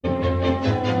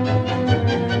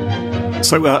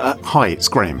Hi, it's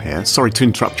Graham here. Sorry to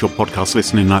interrupt your podcast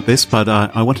listening like this, but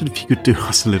I wondered if you could do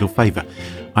us a little favour.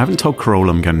 I haven't told Carole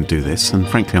I'm going to do this, and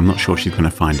frankly, I'm not sure she's going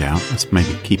to find out. Let's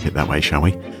maybe keep it that way, shall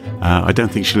we? I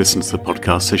don't think she listens to the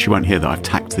podcast, so she won't hear that I've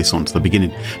tacked this on to the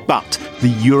beginning. But the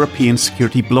European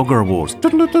Security Blogger Awards,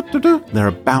 they're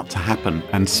about to happen,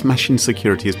 and Smashing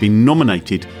Security has been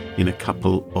nominated in a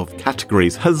couple of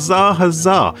categories. Huzzah,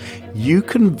 huzzah! You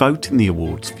can vote in the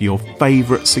awards for your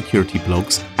favourite security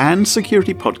blogs and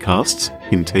security podcasts,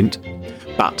 hint, hint.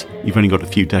 But you've only got a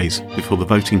few days before the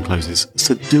voting closes,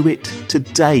 so do it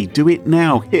today. Do it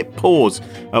now. Hit pause.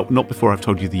 Oh, not before I've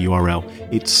told you the URL.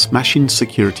 It's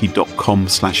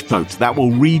smashingsecurity.com/vote. That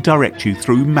will redirect you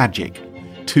through magic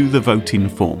to the voting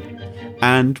form.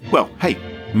 And, well, hey,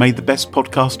 made the best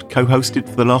podcast co-hosted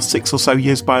for the last 6 or so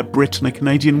years by a Brit and a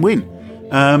Canadian win.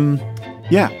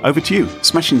 Yeah, over to you.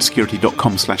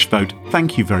 smashingsecurity.com/vote.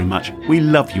 Thank you very much. We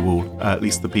love you all, at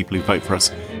least the people who vote for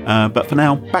us. But for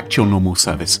now, back to your normal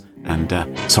service. And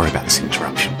sorry about this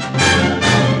interruption.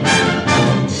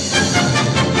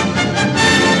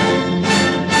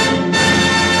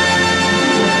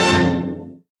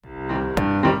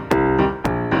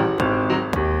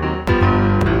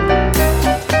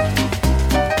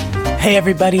 Hey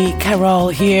everybody, Carole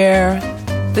here.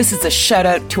 This is a shout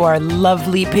out to our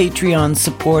lovely Patreon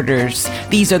supporters.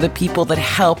 These are the people that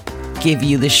help give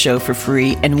you the show for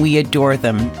free, and we adore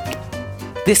them.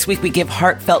 This week we give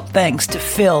heartfelt thanks to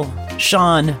Phil,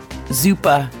 Sean,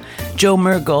 Zupa, Joe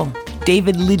Mergel,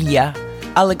 David Lydia,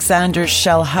 Alexander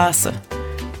Shalhasa,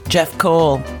 Jeff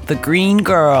Cole, The Green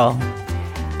Girl,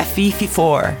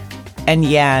 Afifi4, and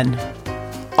Yan.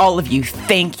 All of you,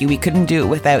 thank you. We couldn't do it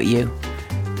without you.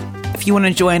 If you want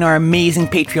to join our amazing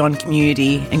Patreon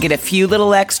community and get a few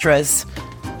little extras,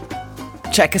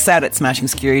 check us out at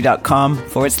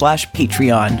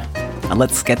smashingsecurity.com/Patreon. Now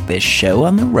let's get this show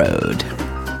on the road.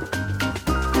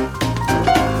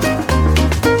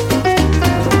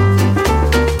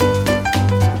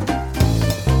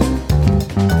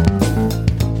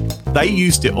 They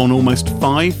used it on almost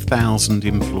 5,000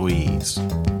 employees.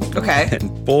 Okay.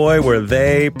 And boy, were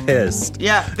they pissed.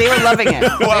 Yeah, they were loving it.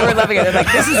 They were loving it. They're like,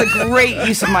 this is a great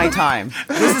use of my time.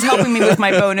 This is helping me with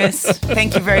my bonus.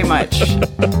 Thank you very much.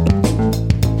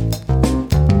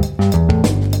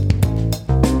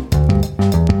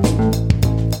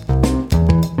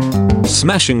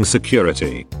 Smashing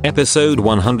Security, episode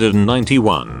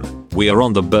 191. We are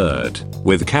on the bird,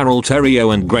 with Carole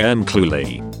Theriault and Graham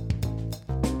Cluley.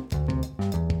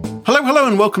 Hello,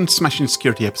 and welcome to Smashing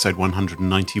Security, episode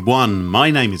 191. My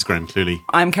name is Graham Cluley.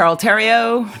 I'm Carole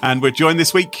Theriault. And we're joined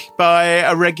this week by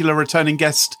a regular returning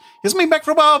guest. He hasn't been back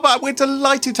for a while, but we're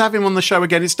delighted to have him on the show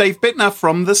again. It's Dave Bittner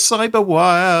from the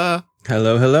Cyberwire.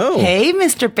 Hello, hello. Hey,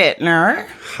 Mr. Bittner.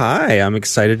 Hi, I'm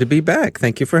excited to be back.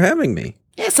 Thank you for having me.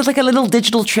 Yeah, so it's like a little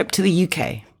digital trip to the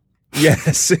UK.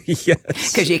 Yes, yes.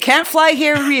 Because you can't fly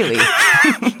here, really.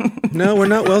 No, we're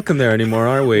not welcome there anymore,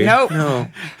 are we? Nope. No.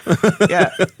 Yeah.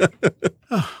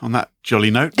 On that jolly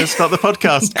note, let's start the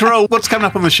podcast. Carole, what's coming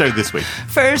up on the show this week?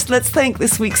 First, let's thank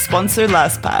this week's sponsor,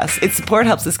 LastPass. Its support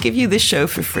helps us give you this show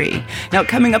for free. Now,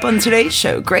 coming up on today's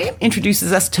show, Graham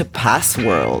introduces us to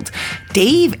Passworld.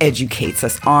 Dave educates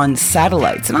us on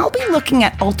satellites, and I'll be looking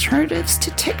at alternatives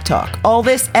to TikTok. All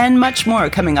this and much more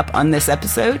coming up on this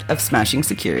episode of Smashing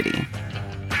Security.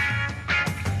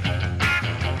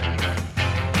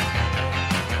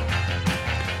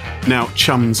 Now,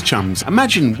 chums,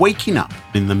 imagine waking up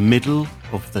in the middle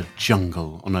of the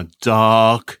jungle on a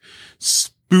dark,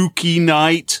 spooky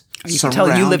night. You can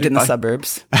tell you lived in the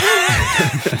suburbs.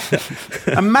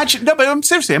 Imagine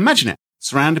it.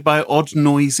 Surrounded by odd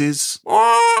noises,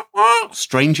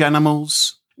 strange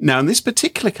animals. Now, in this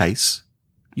particular case,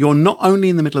 you're not only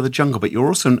in the middle of the jungle, but you're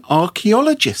also an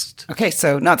archaeologist. Okay,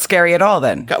 so not scary at all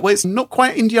then. Well, it's not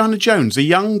quite Indiana Jones. A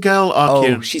young girl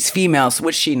archaeologist. Oh, she's female, so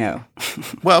what's she know?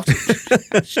 Well,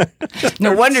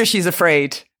 no wonder she's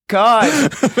afraid.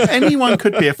 God. Anyone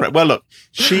could be afraid. Well, look,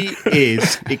 she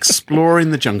is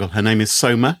exploring the jungle. Her name is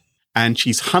Soma, and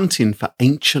she's hunting for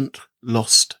ancient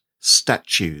lost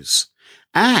statues.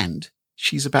 And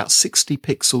she's about 60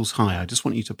 pixels high. I just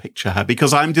want you to picture her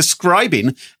because I'm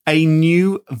describing a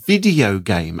new video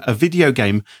game,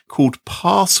 called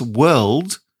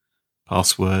Passworld.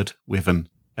 Password with an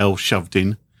L shoved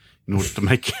in order to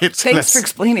make it Thanks for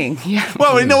explaining. Yeah.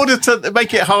 Well, in order to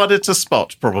make it harder to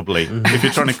spot, probably, if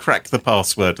you're trying to crack the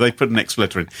password. They put an extra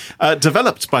letter in.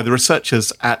 Developed by the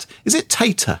researchers at, is it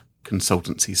Tata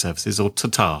Consultancy Services or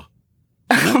Tata?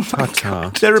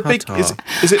 Tata. They're a big. Is it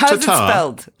How's Tata? it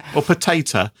spelled? Or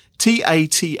potato? Tata. I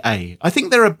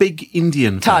think they're a big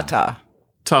Indian firm. Tata.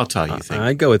 Tata, you think?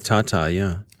 I'd go with Tata,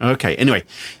 yeah. Okay, anyway,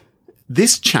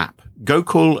 this chap,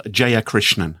 Gokul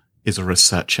Jayakrishnan, is a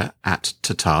researcher at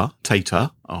Tata.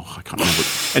 Oh, I can't remember.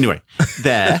 Anyway,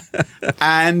 there.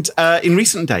 And in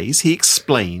recent days, he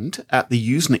explained at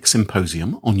the Usenik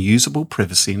Symposium on Usable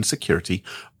Privacy and Security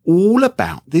all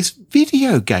about this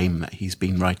video game that he's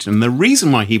been writing. And the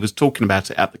reason why he was talking about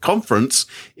it at the conference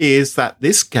is that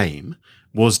this game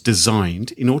was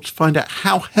designed in order to find out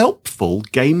how helpful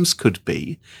games could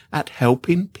be at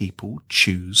helping people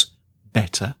choose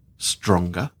better,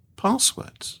 stronger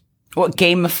passwords. Well,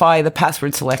 gamify the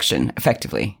password selection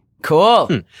effectively.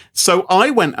 Cool. So I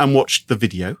went and watched the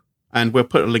video, and we'll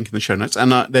put a link in the show notes.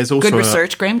 And there's also Good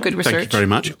research, Graham. Good research. Thank you very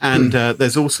much. And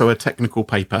there's also a technical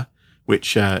paper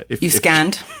which you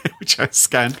scanned, which I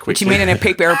scanned quickly. Which you made in a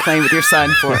paper airplane with your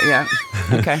son for it. Yeah.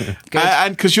 Okay. Good.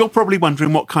 And because you're probably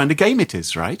wondering what kind of game it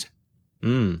is, right?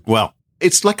 Well,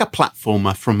 it's like a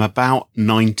platformer from about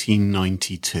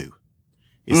 1992.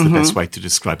 Is the best way to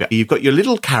describe it. You've got your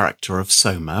little character of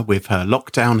Soma with her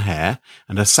lockdown hair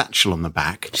and a satchel on the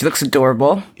back. She looks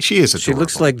adorable. She is adorable. She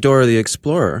looks like Dora the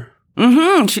Explorer.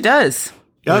 She does.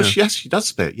 Yes, she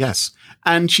does a bit, yes.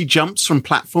 And she jumps from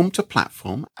platform to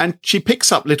platform, and she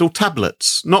picks up little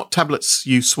tablets, not tablets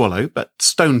you swallow, but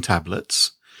stone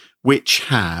tablets, which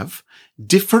have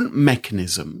different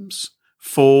mechanisms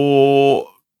for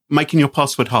making your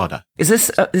password harder. Is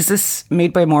this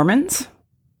made by Mormons?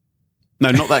 No,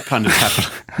 not that kind of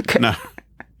tablet. Okay. No.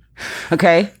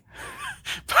 Okay.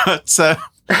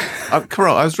 But,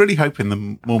 Carol, I was really hoping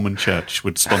the Mormon Church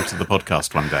would sponsor the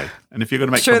podcast one day. And if you're going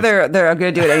to make sure, they're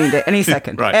going to do it any day, any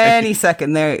second, right. Any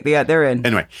second. They're in.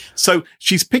 Anyway, so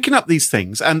she's picking up these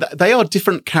things, and they are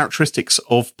different characteristics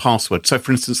of password. So,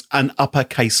 for instance, an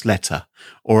uppercase letter,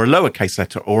 or a lowercase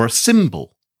letter, or a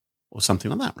symbol, or something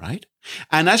like that, right?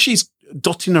 And as she's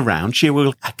dotting around, she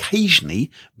will occasionally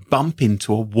bump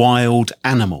into a wild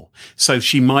animal. So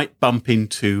she might bump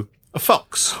into a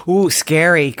fox. Ooh,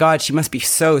 scary. God, she must be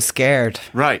so scared.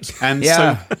 Right. And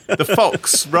so the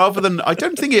fox, rather than, I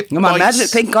don't think it bites. Imagine,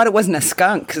 thank God it wasn't a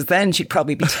skunk, because then she'd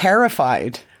probably be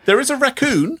terrified. There is a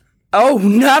raccoon. Oh,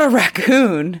 not a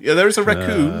raccoon. Yeah, there is a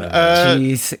raccoon.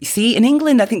 Jeez. See, in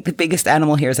England, I think the biggest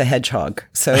animal here is a hedgehog.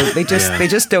 So they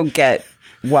just don't get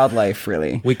wildlife,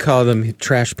 really. We call them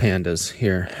trash pandas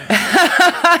here.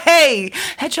 Hey,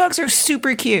 hedgehogs are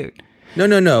super cute.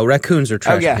 No. Raccoons are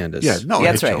trash pandas. Yeah, not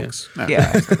that's hedgehogs. right.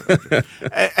 No.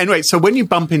 Yeah. Anyway, so when you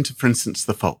bump into, for instance,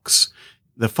 the fox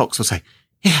will say,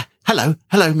 yeah, hello,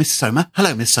 Miss Soma.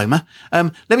 Hello, Miss Soma.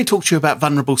 Let me talk to you about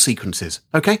vulnerable sequences,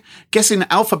 okay? Guessing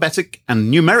alphabetic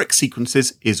and numeric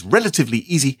sequences is relatively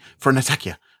easy for an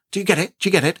attacker. Do you get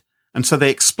it? And so they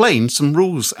explain some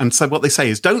rules. And so what they say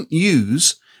is don't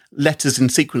use letters in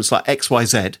sequence like X, Y,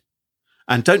 Z,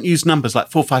 and don't use numbers like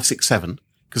 4, 5, 6, 7,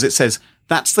 because it says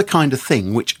that's the kind of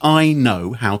thing which I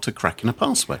know how to crack in a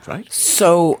password, right?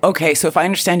 So if I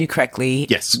understand you correctly,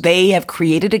 yes, they have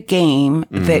created a game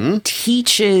that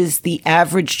teaches the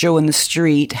average Joe in the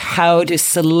street how to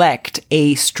select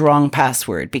a strong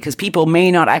password, because people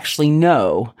may not actually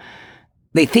know.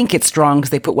 They think it's strong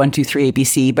because they put 1, 2, 3,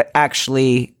 ABC, but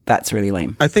actually that's really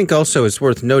lame. I think also it's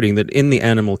worth noting that in the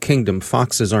animal kingdom,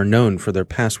 foxes are known for their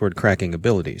password cracking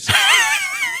abilities.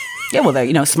 Yeah, well,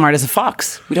 they're, smart as a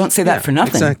fox. We don't say that for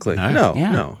nothing. Exactly.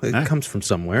 No. It comes from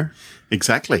somewhere.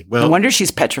 Exactly. Well, no wonder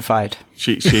she's petrified.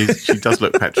 She does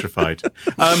look petrified.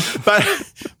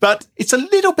 But it's a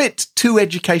little bit too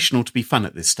educational to be fun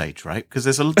at this stage, right? Because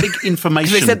there's a big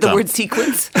information. They said the word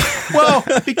sequence. Well,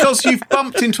 because you've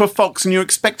bumped into a fox and you're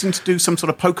expecting to do some sort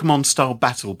of Pokemon-style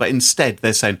battle, but instead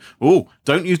they're saying, "Oh,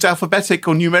 don't use alphabetic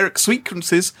or numeric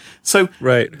sequences." So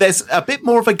there's a bit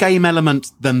more of a game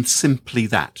element than simply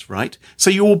that, right? So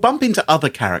you will bump into other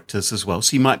characters as well.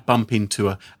 So you might bump into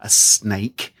a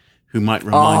snake who might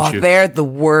remind you. Oh, they're the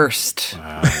worst.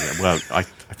 Well, I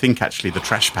think actually the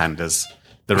trash pandas,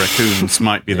 the raccoons,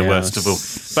 might be the worst of all. But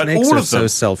Snakes all are of them. so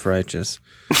self-righteous.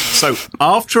 So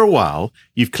after a while,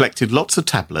 you've collected lots of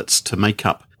tablets to make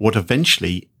up what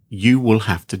eventually you will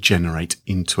have to generate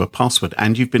into a password.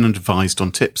 And you've been advised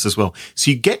on tips as well. So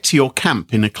you get to your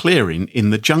camp in a clearing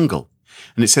in the jungle.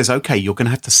 And it says, okay, you're going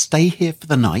to have to stay here for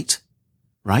the night,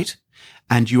 right?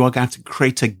 And you are going to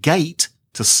create a gate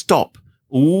to stop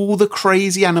all the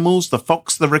crazy animals, the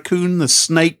fox, the raccoon, the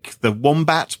snake, the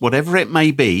wombat, whatever it may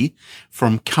be,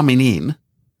 from coming in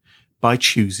by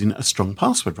choosing a strong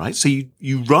password, right? So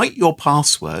you write your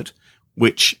password,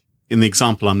 which in the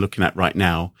example I'm looking at right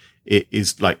now it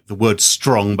is like the word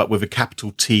strong, but with a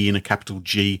capital T and a capital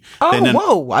G. Oh,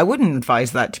 whoa. I wouldn't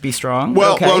advise that to be strong.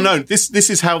 Well, okay. well, no, this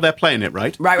is how they're playing it,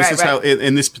 right? Right, this right, is how,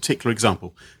 in this particular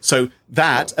example. So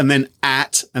that, and then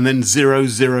at, and then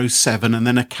 007, and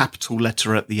then a capital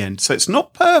letter at the end. So it's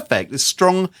not perfect. It's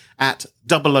strong at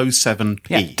 007P.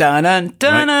 Yeah. Dun dun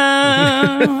dun.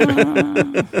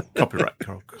 Copyright,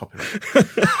 Carol, copyright.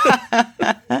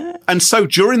 And so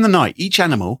during the night, each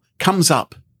animal comes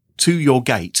up to your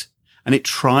gate and it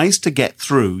tries to get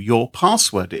through your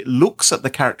password. It looks at the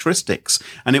characteristics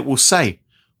and it will say,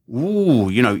 ooh,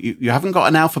 you haven't got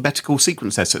an alphabetical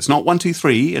sequence there. So it's not 1, 2,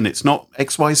 3 and it's not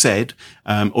XYZ,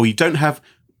 or you don't have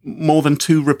more than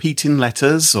 2 repeating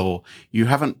letters, or you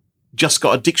haven't just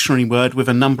got a dictionary word with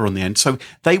a number on the end. So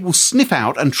they will sniff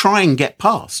out and try and get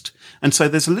past. And so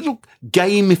there's a little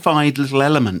gamified little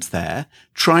element there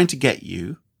trying to get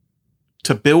you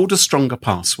to build a stronger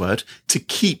password to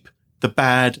keep the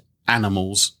bad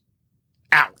animals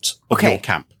out of your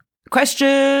camp.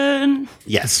 Question.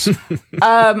 Yes.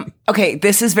 Okay,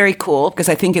 this is very cool because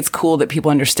I think it's cool that people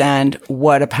understand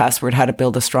what a password, how to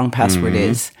build a strong password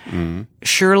is.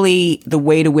 Surely the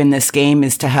way to win this game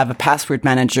is to have a password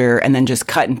manager and then just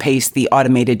cut and paste the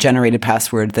automated generated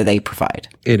password that they provide.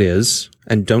 It is.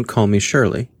 And don't call me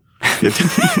Shirley.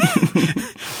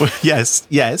 Well, yes,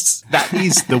 that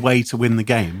is the way to win the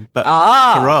game. But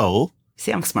Carol,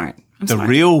 See, I'm smart. the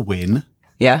real win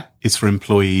Yeah. is for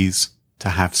employees to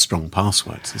have strong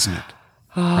passwords, isn't it?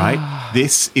 Right?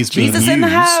 This is being Jesus used. in the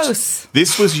house.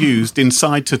 This was used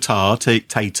inside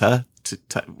Tata,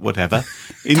 whatever.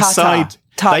 Inside,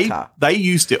 Tata. they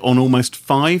used it on almost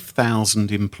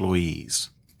 5,000 employees.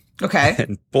 Okay.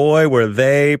 And boy, were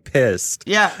they pissed.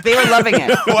 Yeah, they were loving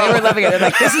it. They were loving it. They're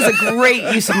like, this is a great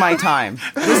use of my time.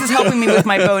 This is helping me with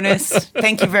my bonus.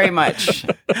 Thank you very much.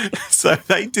 So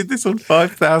they did this on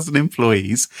 5,000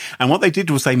 employees. And what they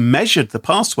did was they measured the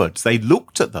passwords. They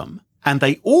looked at them and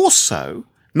they also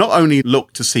not only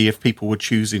looked to see if people were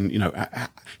choosing,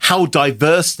 how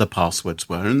diverse the passwords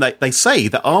were. And they say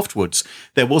that afterwards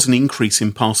there was an increase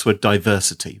in password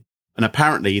diversity. And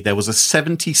apparently there was a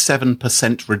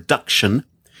 77% reduction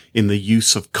in the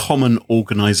use of common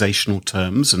organizational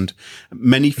terms, and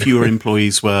many fewer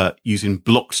employees were using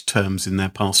blocked terms in their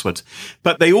passwords.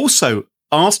 But they also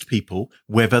asked people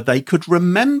whether they could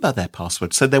remember their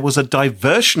passwords. So there was a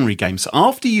diversionary game. So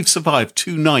after you've survived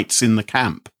 2 nights in the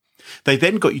camp, they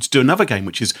then got you to do another game,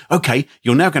 which is, okay,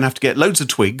 you're now going to have to get loads of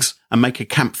twigs and make a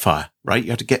campfire, right?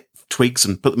 You have to get twigs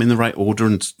and put them in the right order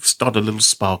and start a little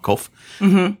spark off.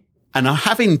 Mm-hmm. And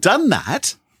having done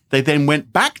that, they then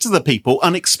went back to the people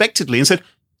unexpectedly and said,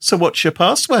 so what's your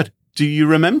password? Do you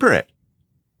remember it?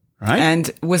 Right?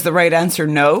 And was the right answer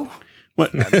no?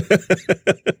 What?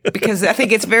 Because I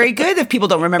think it's very good if people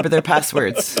don't remember their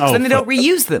passwords. Then they don't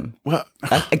reuse them. Well,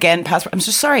 Again, password. I'm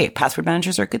so sorry. Password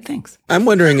managers are good things. I'm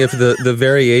wondering if the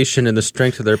variation in the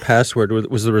strength of their password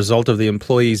was the result of the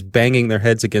employees banging their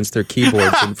heads against their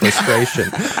keyboards in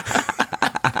frustration.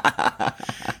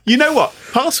 you know what?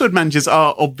 Password managers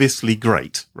are obviously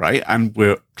great, right? And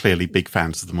we're clearly big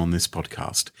fans of them on this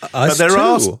podcast. Us but there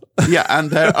too. Yeah, and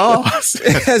there are.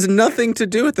 It has nothing to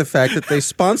do with the fact that they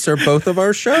sponsor both of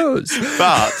our shows.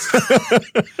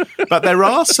 But there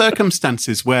are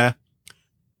circumstances where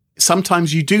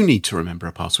sometimes you do need to remember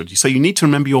a password. So you need to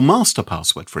remember your master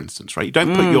password, for instance, right? You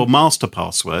don't put your master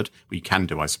password, well, you can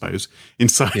do, I suppose,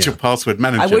 inside your password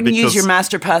manager. I wouldn't use your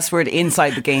master password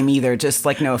inside the game either, just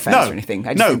like no offense or anything.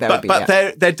 I just think that would be, but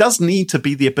there does need to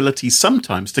be the ability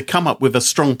sometimes to come up with a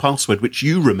strong password which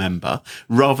you remember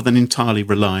rather than entirely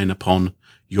relying upon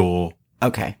your...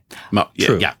 Okay.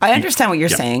 True. Yeah. I understand what you're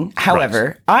saying.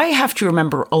 However, I have to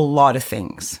remember a lot of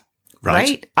things.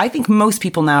 Right? I think most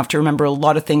people now have to remember a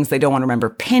lot of things they don't want to remember.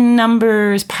 PIN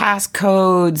numbers,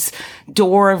 passcodes,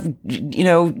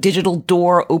 digital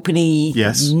door opening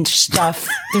stuff.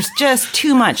 There's just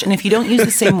too much. And if you don't use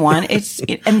the same one,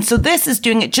 and so this is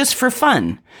doing it just for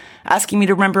fun, asking me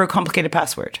to remember a complicated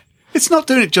password. It's not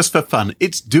doing it just for fun.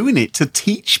 It's doing it to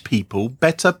teach people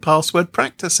better password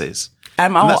practices.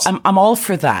 I'm all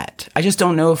for that. I just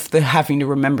don't know if the having to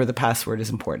remember the password is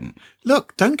important.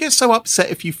 Look, don't get so upset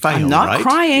if you fail. I'm not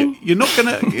crying. You're not going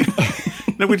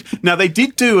to. Now, they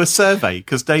did do a survey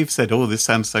because Dave said, "Oh, this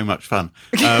sounds so much fun."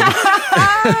 They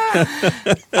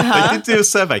did do a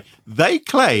survey. They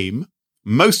claim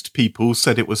most people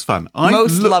said it was fun.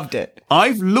 Most loved it.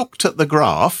 I've looked at the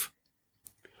graph.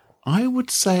 I would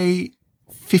say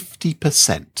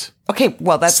 50%. Okay,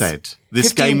 well, that's said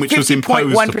this game which was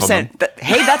imposed upon them.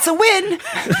 Hey, that's a win.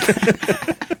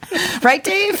 Right,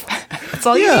 Dave? That's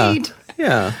all you need.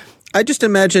 Yeah. I just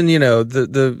imagine,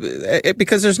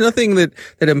 because there's nothing that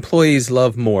employees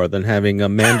love more than having a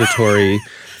mandatory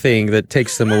thing that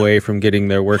takes them away from getting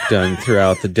their work done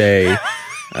throughout the day.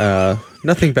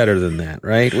 Nothing better than that,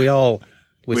 right? It's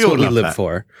what we live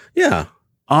for. Yeah.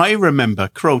 I remember,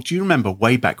 Carol, do you remember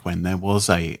way back when there was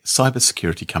a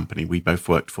cybersecurity company we both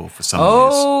worked for some years?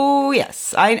 Oh,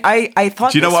 yes. I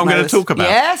thought. Do you know what I'm going to talk about?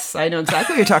 Yes, I know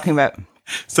exactly what you're talking about.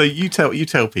 So you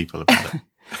tell people about it.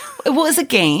 It was a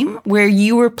game where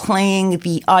you were playing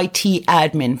the IT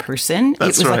admin person.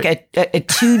 That's it was right. like a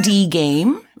 2D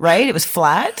game, right? It was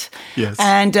flat. Yes.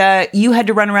 And you had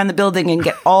to run around the building and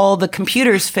get all the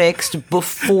computers fixed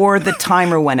before the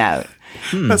timer went out.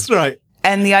 That's right.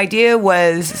 And the idea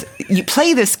was you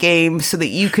play this game so that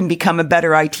you can become a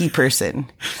better IT person.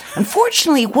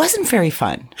 Unfortunately, it wasn't very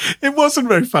fun. It wasn't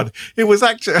very fun. It was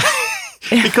actually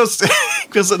because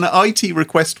an IT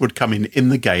request would come in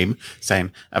the game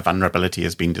saying a vulnerability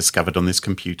has been discovered on this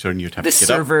computer, and you'd have to get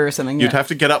server up, or something. You'd have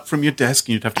to get up from your desk,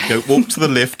 and you'd have to walk to the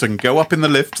lift and go up in the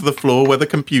lift to the floor where the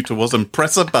computer was and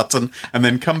press a button and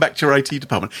then come back to your IT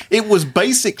department. It was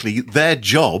basically their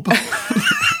job.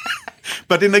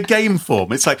 But in a game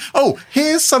form, it's like, oh,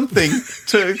 here's something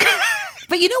to...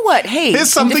 But you know what? Hey,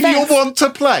 here's something you'll want to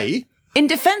play. In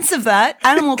defense of that,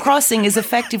 Animal Crossing is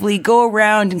effectively go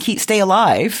around and stay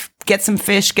alive, get some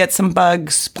fish, get some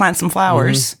bugs, plant some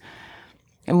flowers.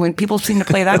 And when people seem to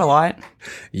play that a lot.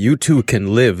 You too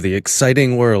can live the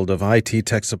exciting world of IT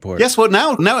tech support. Yes, well,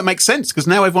 now it makes sense because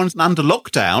now everyone's under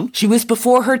lockdown. She was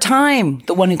before her time,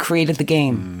 the one who created the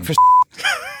game for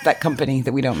that company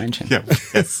that we don't mention. Yeah.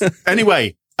 Yes.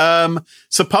 Anyway,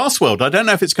 so Passworld, I don't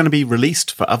know if it's going to be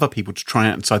released for other people to try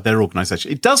out inside their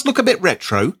organization. It does look a bit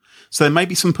retro, so there may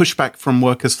be some pushback from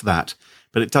workers for that.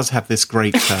 But it does have this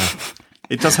great. What,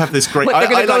 they're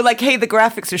going to go like, hey, the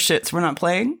graphics are shit, so we're not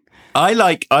playing. I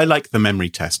like the memory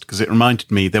test because it reminded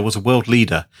me there was a world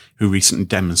leader who recently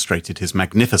demonstrated his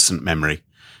magnificent memory,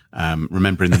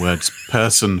 remembering the words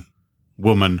person,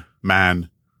 woman, man,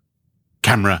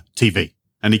 camera, TV.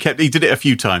 And he did it a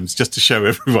few times just to show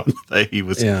everyone that he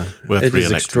was worth re-electing. It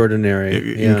is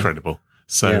extraordinary. Incredible.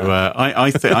 So I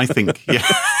think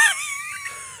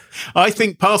I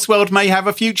think Passworld may have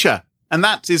a future. And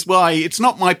that is why it's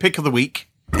not my pick of the week,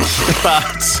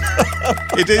 but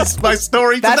it is my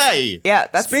story today. Yeah.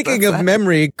 Speaking of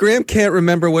memory, Graham can't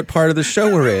remember what part of the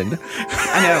show we're in.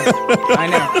 I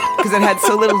know. Because it had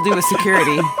so little to do with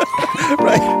security.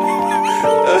 Right.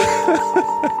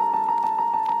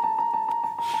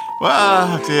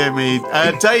 Well, dear me.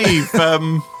 Dave,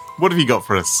 what have you got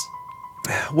for us?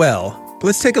 Well,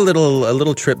 let's take a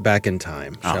little trip back in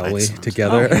time, shall we,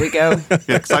 together? Oh, here we go. Yeah,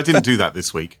 because I didn't do that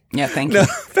this week. Yeah, thank you.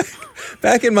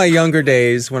 Back in my younger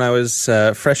days, when I was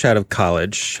fresh out of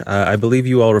college, I believe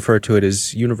you all refer to it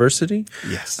as university?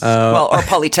 Yes. Or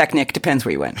Polytechnic, depends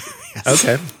where you went. Yes.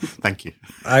 Okay. Thank you.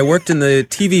 I worked in the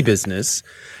TV business,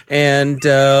 and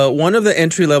one of the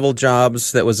entry-level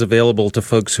jobs that was available to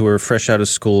folks who were fresh out of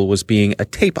school was being a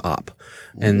tape op,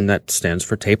 and that stands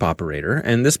for tape operator.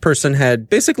 And this person had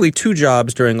basically two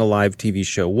jobs during a live TV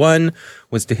show. One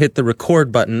was to hit the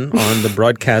record button on the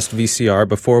broadcast VCR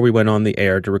before we went on the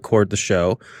air to record the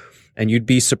show. And you'd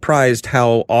be surprised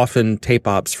how often tape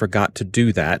ops forgot to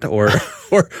do that, or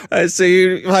so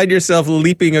you find yourself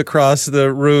leaping across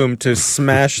the room to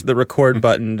smash the record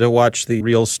button to watch the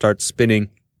reel start spinning.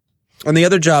 And the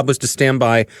other job was to stand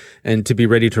by and to be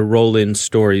ready to roll in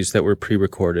stories that were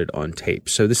pre-recorded on tape.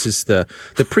 So this is the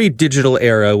pre-digital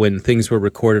era when things were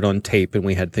recorded on tape and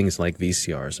we had things like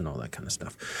VCRs and all that kind of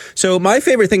stuff. So my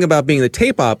favorite thing about being the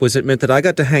tape op was it meant that I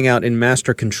got to hang out in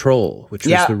master control, which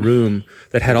was the room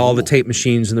that had all the tape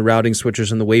machines and the routing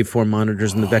switchers and the waveform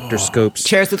monitors and the vector scopes.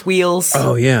 Chairs with wheels.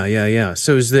 Oh, yeah.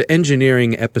 So it was the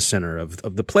engineering epicenter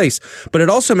of the place. But it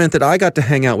also meant that I got to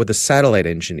hang out with the satellite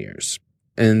engineers.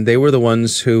 And they were the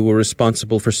ones who were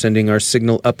responsible for sending our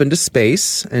signal up into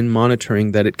space and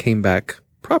monitoring that it came back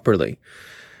properly.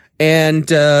 And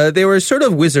they were sort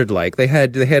of wizard-like. They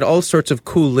had all sorts of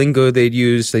cool lingo they'd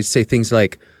use. They'd say things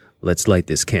like, "Let's light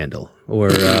this candle,"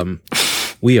 or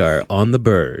 "We are on the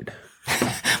bird."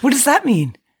 What does that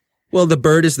mean? Well, the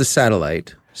bird is the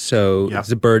satellite. So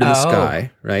it's a bird in the sky,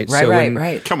 right?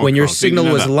 Right. Come on, when your Carl, signal didn't you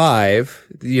know was that? live,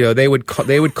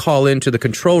 they would call into the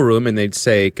control room and they'd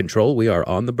say, "Control, we are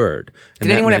on the bird." And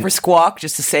Did that anyone meant- ever squawk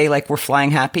just to say, like, we're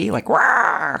flying happy? Like,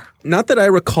 "Rawr!" Not that I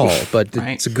recall, but Right.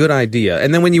 it's a good idea.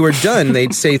 And then when you were done,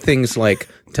 they'd say things like,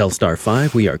 "Telstar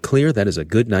 5, we are clear. That is a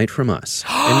good night from us."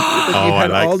 And you had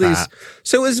I like all these. that.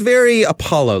 So it was very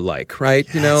Apollo-like, right?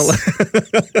 You know,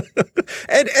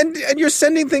 and you're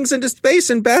sending things into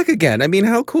space and back again. I mean,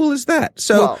 how cool is that?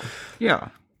 So. Yeah.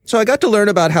 So I got to learn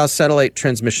about how satellite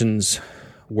transmissions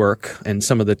work and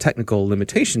some of the technical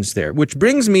limitations there, which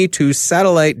brings me to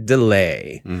satellite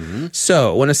delay.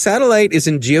 So when a satellite is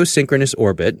in geosynchronous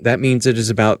orbit, that means it is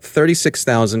about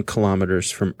 36,000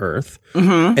 kilometers from Earth.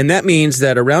 And that means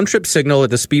that a round-trip signal at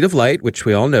the speed of light, which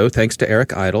we all know, thanks to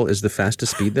Eric Idle, is the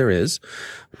fastest speed there is,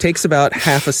 takes about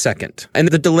half a second. And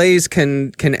the delays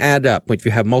can add up. If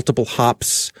you have multiple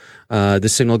hops, the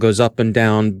signal goes up and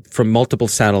down from multiple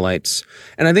satellites.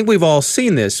 And I think we've all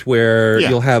seen this where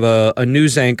you'll have a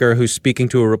news anchor who's speaking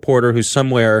to a reporter who's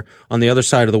somewhere on the other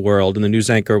side of the world, and the news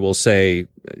anchor will say,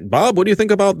 Bob, what do you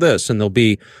think about this? And there'll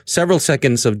be several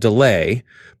seconds of delay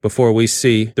before we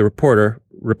see the reporter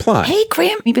reply. Hey,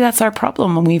 Graham, maybe that's our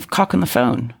problem when we've cock on the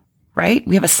phone, right?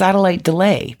 We have a satellite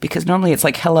delay because normally it's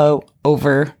like hello,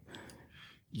 over,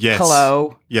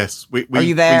 hello. Yes. Are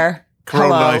you there?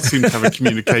 Carol and I seem to have a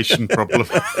communication problem.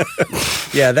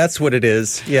 Yeah, that's what it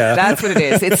is. Yeah. That's what it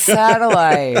is. It's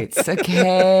satellites.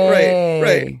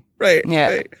 Okay. Right. Yeah.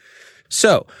 Right.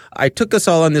 So I took us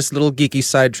all on this little geeky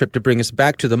side trip to bring us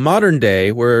back to the modern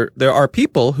day where there are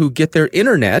people who get their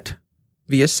internet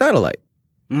via satellite.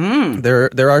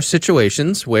 There are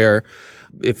situations where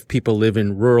if people live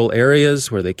in rural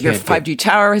areas where they can't Your 5G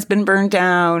tower has been burned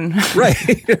down. Right,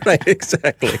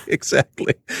 exactly.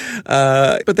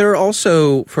 But there are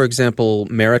also, for example,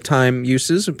 maritime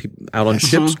uses of people out on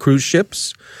ships, cruise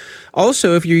ships.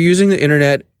 Also, if you're using the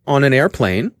internet on an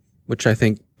airplane, which I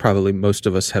think probably most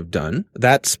of us have done,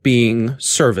 that's being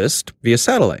serviced via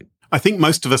satellite. I think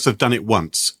most of us have done it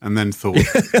once and then thought,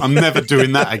 I'm never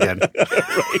doing that again.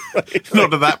 Right.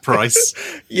 Not at that price.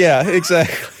 Yeah,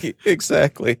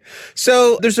 exactly.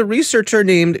 So there's a researcher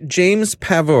named James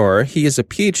Pavor. He is a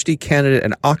PhD candidate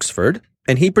at Oxford,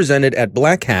 and he presented at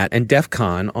Black Hat and DEF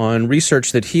CON on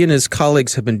research that he and his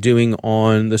colleagues have been doing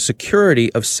on the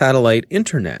security of satellite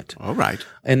internet. All right.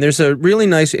 And there's a really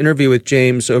nice interview with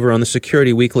James over on the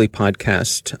Security Weekly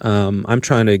podcast. I'm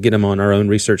trying to get him on our own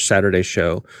Research Saturday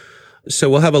show.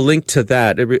 So we'll have a link to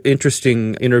that.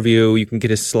 Interesting interview. You can get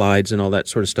his slides and all that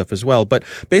sort of stuff as well. But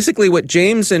basically what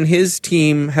James and his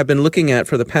team have been looking at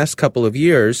for the past couple of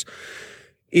years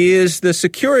is the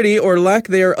security or lack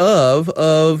thereof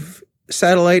of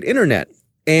satellite internet.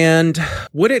 And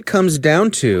what it comes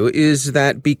down to is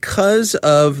that because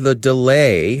of the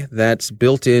delay that's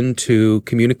built into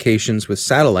communications with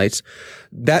satellites,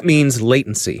 that means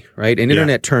latency, right? In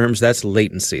internet terms, that's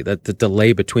latency, that the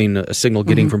delay between a signal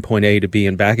getting from point A to B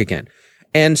and back again.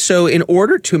 And so in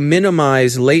order to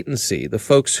minimize latency, the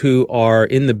folks who are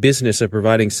in the business of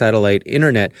providing satellite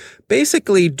internet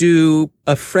basically do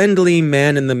a friendly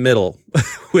man in the middle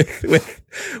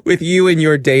with you and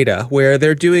your data, where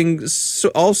they're doing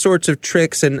all sorts of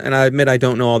tricks. And I admit I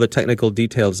don't know all the technical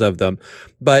details of them,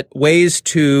 but ways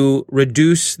to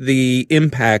reduce the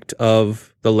impact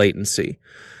of the latency.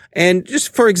 And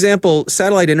just for example,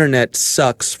 satellite internet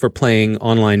sucks for playing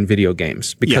online video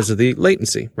games because of the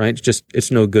latency, right? It's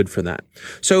no good for that.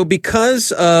 So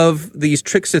because of these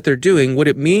tricks that they're doing, what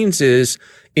it means is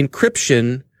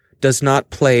encryption does not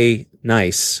play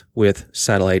nice with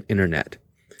satellite internet.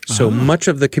 So much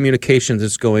of the communication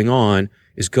that's going on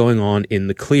is going on in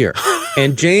the clear.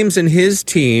 And James and his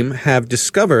team have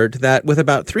discovered that with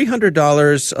about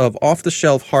 $300 of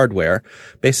off-the-shelf hardware,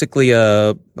 basically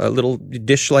a little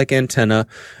dish-like antenna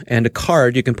and a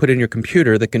card you can put in your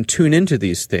computer that can tune into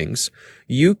these things,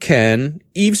 you can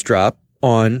eavesdrop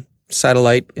on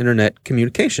satellite internet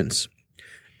communications.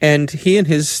 And he and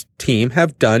his team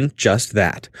have done just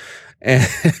that. And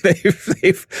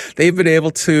they've been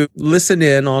able to listen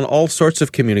in on all sorts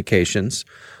of communications.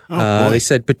 They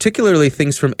said particularly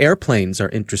things from airplanes are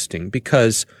interesting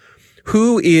because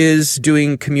who is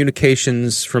doing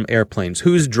communications from airplanes?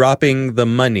 Who's dropping the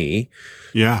money,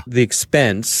 the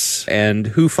expense, and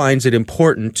who finds it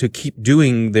important to keep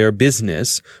doing their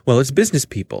business? Well, it's business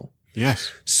people.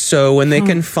 Yes. So when they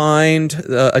can find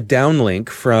a downlink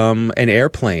from an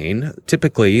airplane,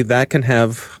 typically that can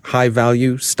have high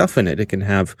value stuff in it. It can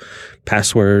have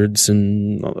passwords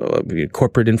and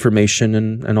corporate information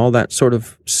and all that sort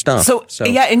of stuff. So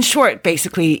yeah, in short,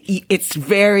 basically, it's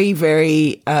very,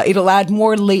 very, it'll add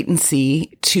more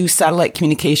latency to satellite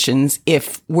communications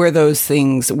if were those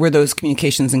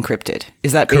communications encrypted.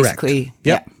 Is that basically? Correct.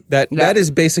 Yep. Yeah. That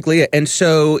is basically it. And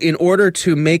so in order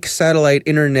to make satellite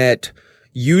internet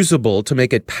usable, to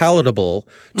make it palatable,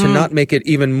 to not make it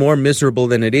even more miserable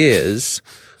than it is,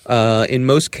 in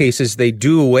most cases, they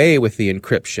do away with the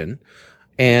encryption.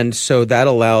 And so that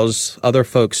allows other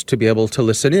folks to be able to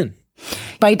listen in.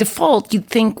 by default, you'd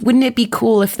think, wouldn't it be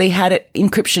cool if they had it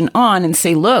encryption on and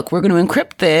say, look, we're going to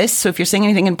encrypt this. So if you're saying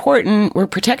anything important, we're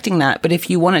protecting that. But if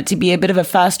you want it to be a bit of a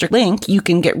faster link, you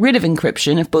can get rid of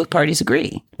encryption if both parties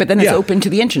agree. But then it's open to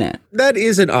the internet. That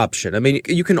is an option. I mean,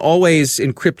 you can always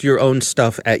encrypt your own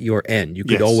stuff at your end. You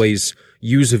could always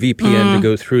use a VPN to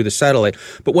go through the satellite.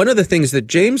 But one of the things that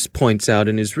James points out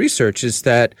in his research is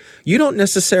that you don't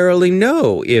necessarily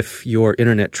know if your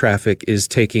internet traffic is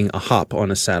taking a hop on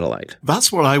a satellite.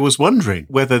 That's what I was wondering,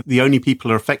 whether the only people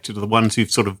who are affected are the ones who've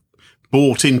sort of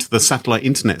bought into the satellite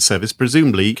internet service.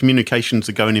 Presumably, communications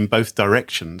are going in both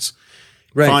directions.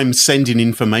 Right. If I'm sending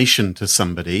information to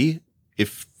somebody,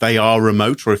 if they are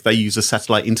remote or if they use a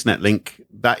satellite internet link,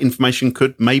 that information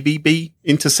could maybe be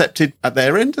intercepted at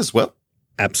their end as well.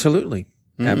 Absolutely.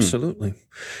 Absolutely.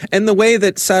 And the way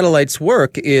that satellites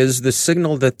work is the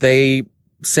signal that they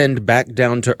send back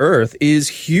down to Earth is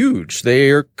huge.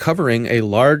 They're covering a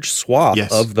large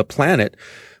swath of the planet.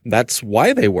 That's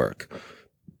why they work.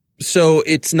 So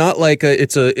it's not like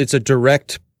it's a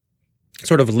direct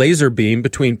sort of laser beam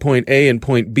between point A and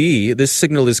point B. This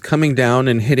signal is coming down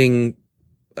and hitting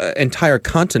entire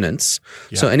continents.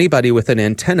 Yeah. So anybody with an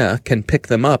antenna can pick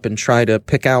them up and try to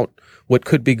pick out what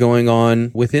could be going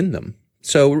on within them.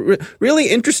 So really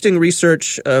interesting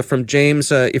research Well, from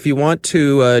James. If you want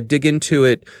to dig into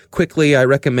it quickly, I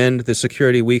recommend the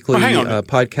Security Weekly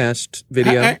podcast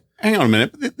video. Hang on a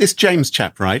minute. This James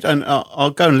chap, right? And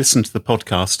I'll go and listen to the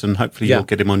podcast and hopefully you'll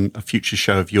get him on a future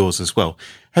show of yours as well.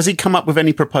 Has he come up with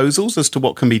any proposals as to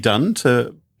what can be done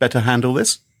to better handle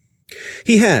this?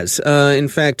 He has. In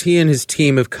fact, he and his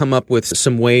team have come up with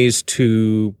some ways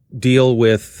to deal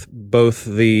with both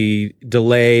the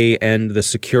delay and the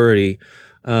security.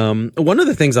 One of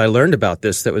the things I learned about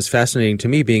this that was fascinating to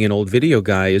me, being an old video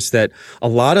guy, is that a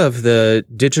lot of the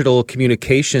digital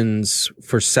communications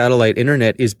for satellite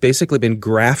internet is basically been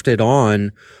grafted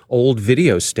on old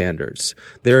video standards.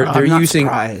 They're using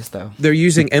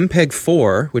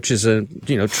MPEG-4, which is a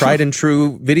tried and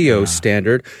true video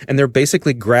standard, and they're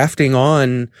basically grafting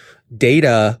on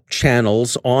data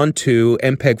channels onto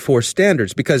MPEG-4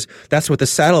 standards because that's what the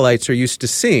satellites are used to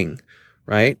seeing,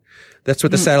 right? That's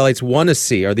what the satellites want to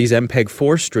see, are these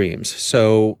MPEG-4 streams.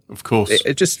 So, of course,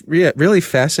 it just really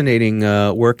fascinating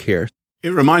work here. It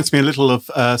reminds me a little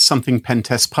of something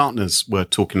Pentest Partners were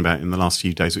talking about in the last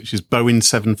few days, which is Boeing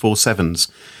 747s.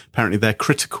 Apparently, their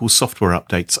critical software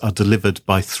updates are delivered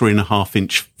by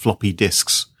 3.5-inch floppy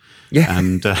disks. Yeah.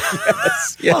 And,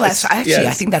 yes. Well, that's actually,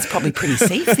 I think that's probably pretty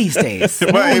safe these days.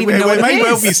 It may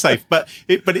well be safe, but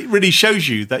it really shows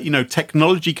you that,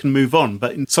 technology can move on,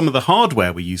 but in some of the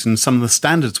hardware we're using, some of the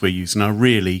standards we're using are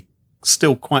really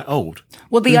still quite old.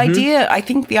 Well, I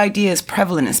think the idea is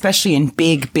prevalent, especially in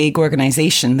big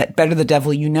organization, that better the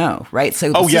devil you know, right?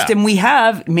 So the system we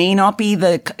have may not be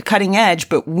the cutting edge,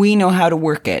 but we know how to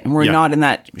work it. And we're not in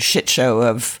that shit show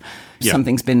of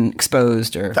something's been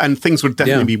exposed and things would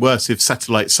definitely be worse if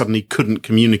satellites suddenly couldn't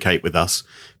communicate with us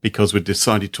because we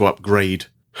decided to upgrade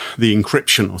the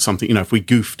encryption or something, if we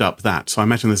goofed up that. So I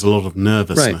imagine there's a lot of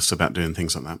nervousness about doing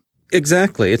things like that.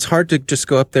 Exactly. It's hard to just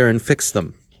go up there and fix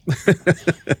them.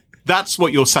 That's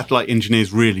what your satellite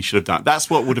engineers really should have done. That's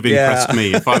what would have impressed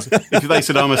me. If they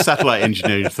said, I'm a satellite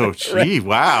engineer, you thought, gee,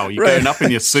 wow, you're going up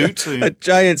in your suit. A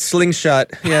giant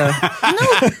slingshot, No,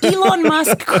 Elon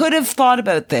Musk could have thought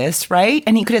about this, right?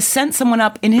 And he could have sent someone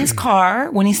up in his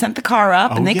car when he sent the car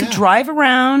up, and they could drive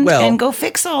around and go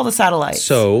fix all the satellites.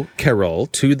 So, Carol,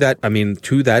 to that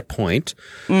point,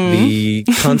 the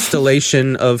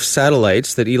constellation of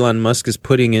satellites that Elon Musk is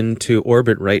putting into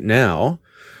orbit right now,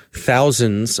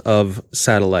 thousands of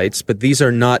satellites, but these are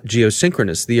not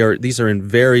geosynchronous. These are in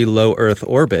very low Earth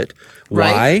orbit.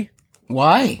 Right.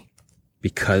 Why?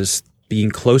 Because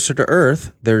being closer to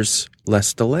Earth, there's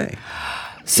less delay,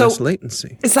 less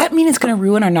latency. Does that mean it's going to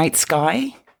ruin our night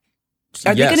sky?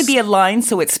 Are they going to be aligned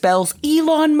so it spells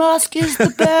Elon Musk is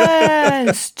the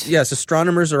best? Yes,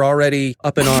 astronomers are already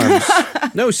up in arms.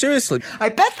 No, seriously. I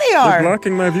bet they are. They're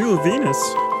blocking my view of Venus.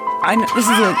 I'm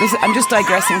just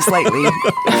digressing slightly.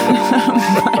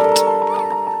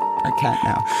 I can't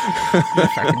now. I'm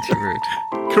fucking too rude.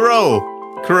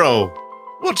 Carol,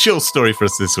 what's your story for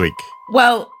us this week?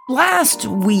 Well, last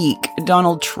week,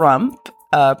 Donald Trump,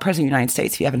 President of the United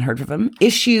States, if you haven't heard of him,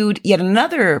 issued yet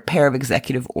another pair of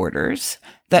executive orders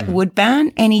that would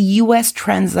ban any U.S.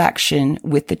 transaction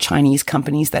with the Chinese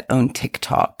companies that own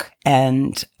TikTok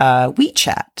and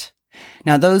WeChat.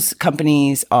 Now, those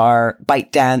companies are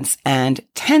ByteDance and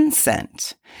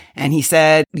Tencent. And he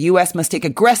said the U.S. must take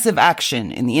aggressive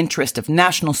action in the interest of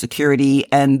national security,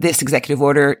 and this executive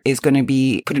order is going to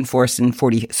be put in force in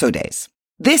 40 so days.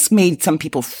 this made some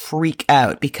people freak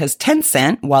out because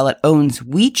Tencent, while it owns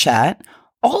WeChat,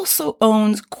 also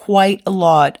owns quite a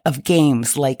lot of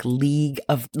games like League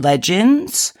of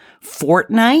Legends,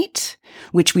 Fortnite,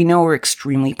 which we know are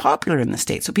extremely popular in the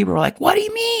States. So people were like, what do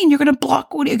you mean? You're going to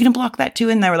block, what are you going to block that too?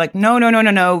 And they were like,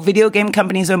 no. Video game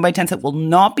companies owned by Tencent will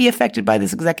not be affected by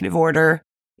this executive order.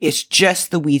 It's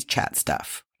just the WeChat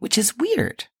stuff, which is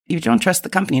weird. If you don't trust the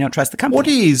company, you don't trust the company. What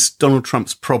is Donald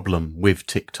Trump's problem with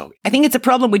TikTok? I think it's a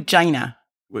problem with China.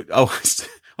 Oh,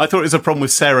 I thought it was a problem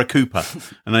with Sarah Cooper,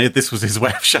 and this was his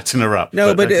way of shutting her up.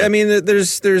 No, but okay. I mean,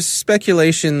 there's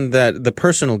speculation that the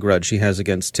personal grudge he has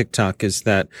against TikTok is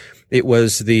that it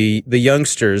was the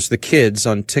youngsters, the kids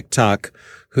on TikTok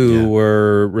who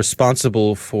were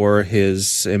responsible for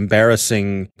his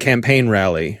embarrassing campaign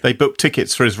rally. They booked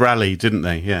tickets for his rally, didn't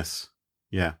they? Yes.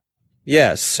 Yeah.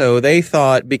 Yes. So they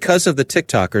thought, because of the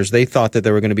TikTokers, they thought that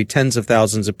there were going to be tens of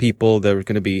thousands of people. There were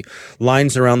going to be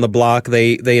lines around the block.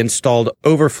 They installed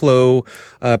overflow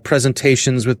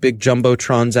presentations with big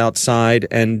jumbotrons outside,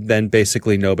 and then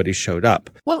basically nobody showed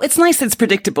up. Well, it's nice. It's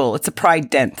predictable. It's a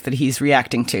pride dent that he's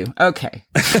reacting to. Okay.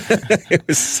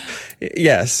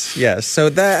 Yes. So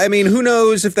that, I mean, who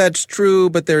knows if that's true,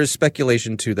 but there is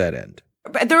speculation to that end.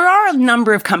 But there are a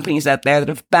number of companies out there that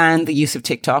have banned the use of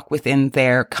TikTok within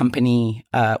their company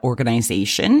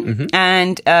organization. Mm-hmm.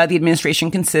 And the administration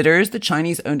considers the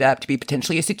Chinese-owned app to be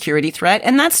potentially a security threat.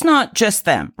 And that's not just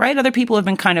them, right? Other people have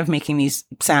been kind of making these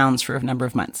sounds for a number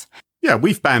of months. Yeah,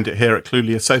 we've banned it here at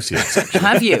Cluely Associates.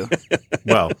 Have you?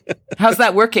 Well. How's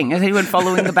that working? Is anyone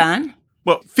following the ban?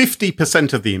 Well,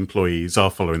 50% of the employees are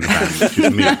following the ban, which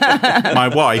is me. My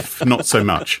wife, not so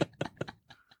much.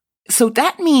 So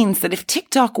that means that if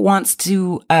TikTok wants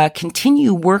to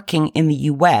continue working in the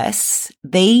US,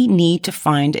 they need to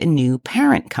find a new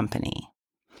parent company.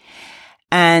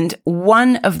 And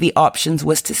one of the options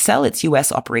was to sell its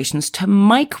US operations to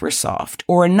Microsoft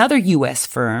or another US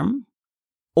firm,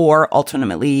 or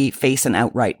ultimately face an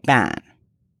outright ban.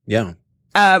 Yeah.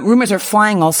 Rumors are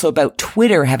flying also about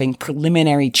Twitter having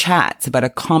preliminary chats about a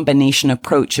combination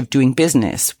approach of doing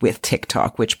business with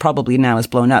TikTok, which probably now has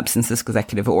blown up since this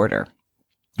executive order.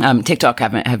 TikTok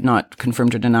have not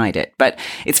confirmed or denied it, but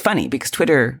it's funny because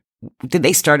Twitter,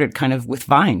 they started kind of with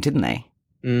Vine, didn't they?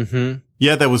 Mm-hmm.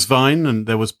 Yeah, there was Vine and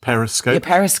there was Periscope. Yeah,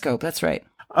 Periscope, that's right.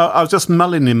 I was just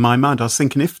mulling in my mind. I was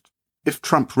thinking if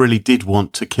Trump really did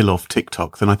want to kill off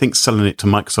TikTok, then I think selling it to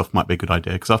Microsoft might be a good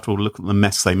idea. Because after all, look at the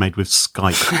mess they made with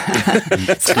Skype.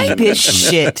 Skype is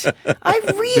shit. I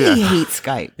really hate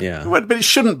Skype. Yeah. Well, but it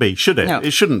shouldn't be, should it? No.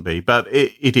 It shouldn't be, but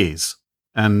it is.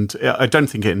 And I don't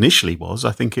think it initially was.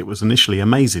 I think it was initially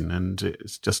amazing. And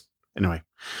it's just, anyway,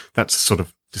 that's a sort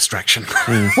of distraction.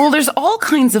 Well, there's all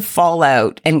kinds of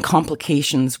fallout and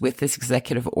complications with this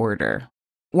executive order.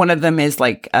 One of them is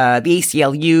like the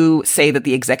ACLU say that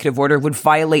the executive order would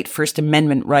violate First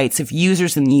Amendment rights of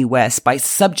users in the U.S. by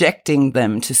subjecting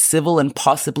them to civil and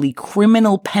possibly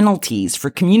criminal penalties for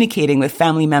communicating with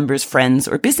family members, friends,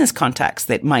 or business contacts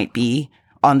that might be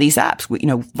on these apps,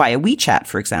 via WeChat,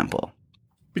 for example.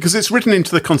 Because it's written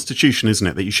into the Constitution, isn't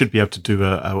it, that you should be able to do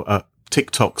a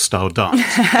TikTok-style dance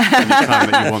anytime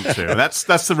that you want to.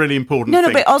 That's the really important thing.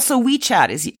 No, but also WeChat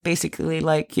is basically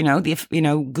like,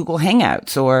 Google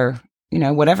Hangouts or,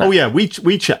 whatever. Oh, yeah,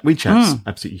 WeChat's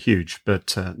absolutely huge,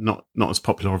 but not as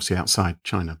popular, obviously, outside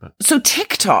China. But so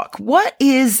TikTok, what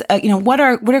is, what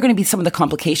are going to be some of the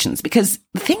complications? Because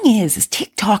the thing is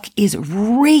TikTok is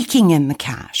raking in the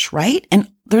cash, right?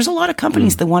 And there's a lot of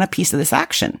companies that want a piece of this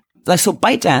action. So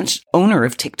ByteDance, owner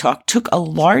of TikTok, took a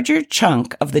larger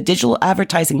chunk of the digital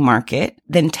advertising market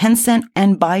than Tencent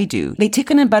and Baidu. They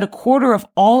took in about a quarter of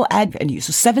all ad venues,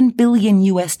 so $7 billion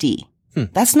USD.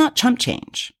 That's not chump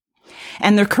change.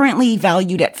 And they're currently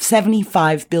valued at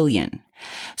 $75 billion.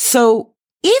 So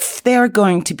if they're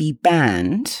going to be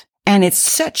banned, and it's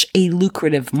such a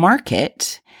lucrative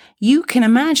market, you can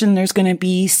imagine there's going to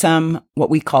be some,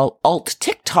 what we call alt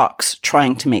TikToks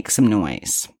trying to make some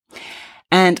noise.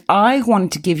 And I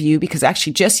wanted to give you, because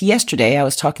actually just yesterday I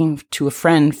was talking to a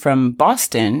friend from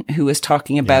Boston who was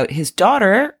talking about his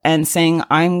daughter and saying,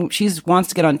 she wants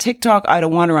to get on TikTok. I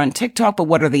don't want her on TikTok, but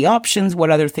what are the options?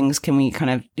 What other things can we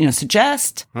kind of,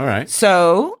 suggest? All right.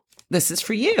 So this is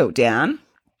for you, Dan.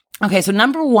 Okay. So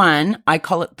number one, I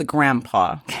call it the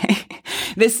grandpa. Okay.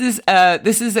 This is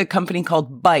a company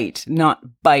called Byte, not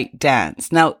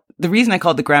ByteDance. Now, the reason I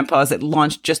called the grandpa is it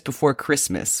launched just before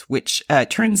Christmas, which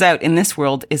turns out in this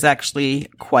world is actually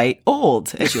quite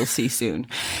old, as you'll see soon.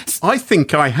 I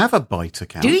think I have a Byte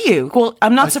account. Do you? Well,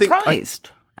 I'm not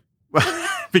surprised.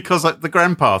 Because the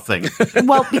grandpa thing.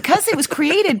 Well, because it was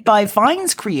created by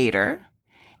Vine's creator,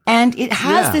 And it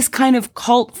has this kind of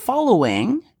cult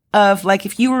following of like,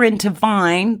 if you were into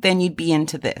Vine, then you'd be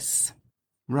into this.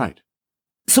 Right.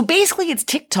 So basically it's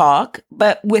TikTok,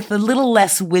 but with a little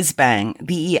less whiz bang.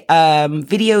 The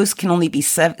videos can only be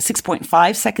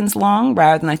 6.5 seconds long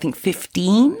rather than I think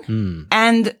 15.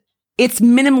 And it's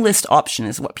minimalist option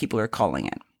is what people are calling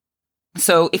it.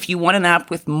 So if you want an app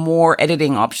with more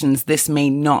editing options, this may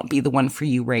not be the one for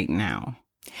you right now.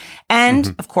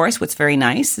 And of course, what's very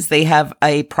nice is they have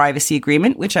a privacy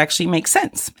agreement, which actually makes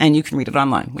sense. And you can read it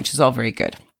online, which is all very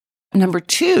good. Number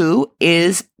 2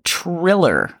 is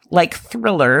Triller, like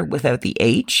thriller without the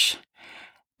H.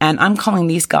 And I'm calling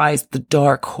these guys the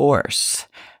dark horse.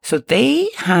 So they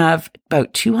have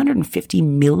about 250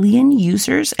 million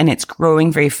users and it's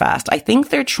growing very fast. I think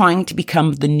they're trying to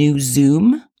become the new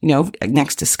Zoom,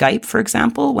 next to Skype, for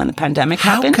example, when the pandemic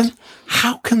happened.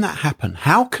 How can that happen?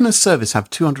 How can a service have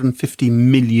 250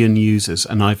 million users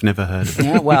and I've never heard of it?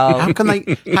 Yeah, well,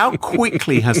 how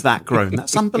quickly has that grown?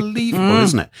 That's unbelievable,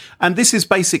 isn't it? And this is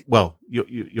basic. Well,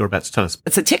 you're about to tell us.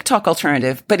 It's a TikTok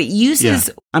alternative, but it uses,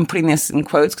 I'm putting this in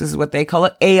quotes because this is what they call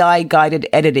it, AI guided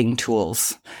editing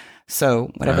tools.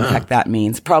 So whatever the heck that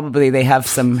means, probably they have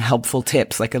some helpful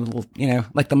tips, like a little,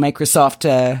 like the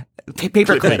Microsoft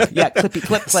paperclip. Yeah, clippy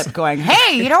clip going,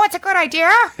 hey, you know what's a good idea?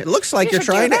 It looks like you're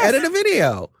trying to edit a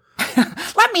video.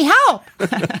 Let me help.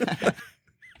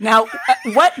 Now,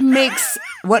 what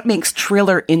makes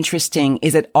Triller interesting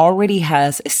is it already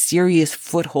has a serious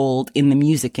foothold in the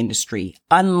music industry,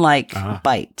 unlike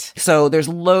Byte. So there's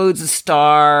loads of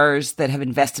stars that have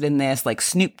invested in this, like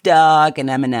Snoop Dogg and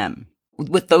Eminem.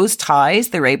 With those ties,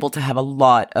 they're able to have a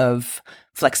lot of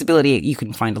flexibility. You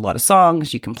can find a lot of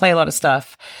songs. You can play a lot of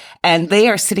stuff. And they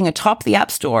are sitting atop the App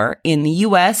Store in the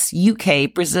US,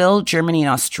 UK, Brazil, Germany,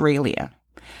 and Australia.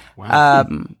 Wow.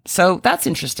 So that's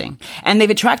interesting. And they've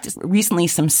attracted recently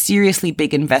some seriously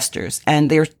big investors. And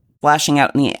they're splashing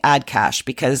out in the ad cash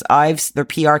because their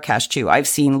PR cash too. I've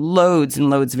seen loads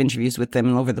and loads of interviews with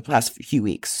them over the past few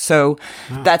weeks. So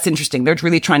that's interesting. They're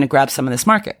really trying to grab some of this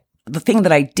market. The thing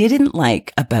that I didn't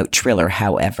like about Triller,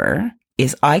 however,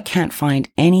 is I can't find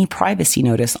any privacy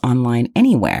notice online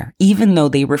anywhere, even though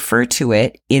they refer to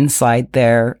it inside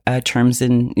their terms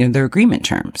and their agreement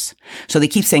terms. So they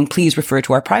keep saying, please refer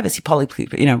to our privacy policy,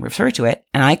 refer to it.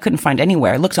 And I couldn't find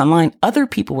anywhere. I looked online. Other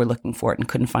people were looking for it and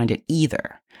couldn't find it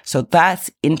either. So that's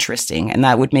interesting. And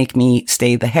that would make me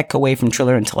stay the heck away from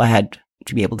Triller until I had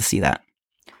to be able to see that.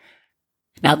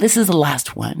 Now, this is the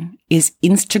last one, is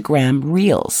Instagram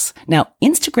Reels. Now,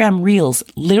 Instagram Reels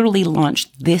literally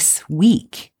launched this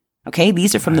week. Okay,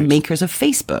 these are from the makers of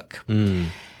Facebook.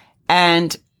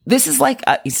 And this is like,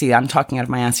 you see, I'm talking out of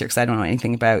my ass here because I don't know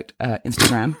anything about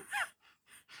Instagram.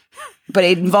 But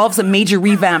it involves a major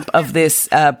revamp of this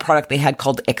product they had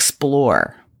called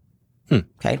Explore.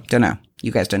 Okay, don't know.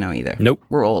 You guys don't know either. Nope.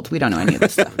 We're old. We don't know any of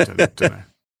this stuff. Don't know.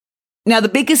 Now, the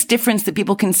biggest difference that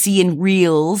people can see in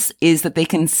Reels is that they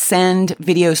can send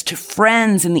videos to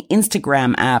friends in the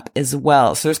Instagram app as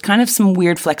well. So there's kind of some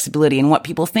weird flexibility. And what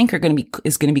people think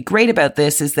is going to be great about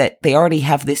this is that they already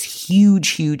have this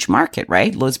huge market,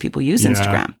 right? Loads of people use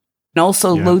Instagram. And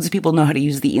also loads of people know how to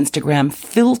use the Instagram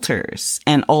filters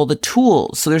and all the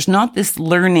tools. So there's not this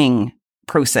learning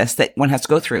process that one has to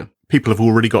go through. People have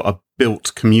already got a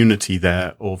built community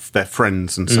there of their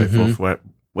friends and so forth,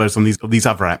 whereas on these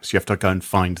other apps, you have to go and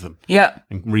find them. Yeah.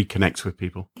 And reconnect with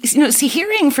people.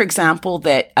 Hearing, for example,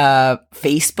 that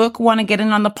Facebook want to get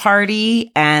in on the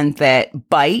party and that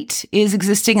Byte is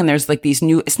existing and there's like these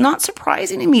new, it's not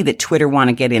surprising to me that Twitter want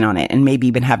to get in on it and maybe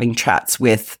even having chats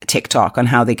with TikTok on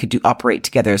how they could operate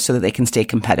together so that they can stay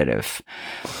competitive.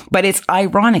 But it's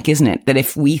ironic, isn't it, that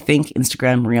if we think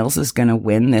Instagram Reels is going to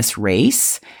win this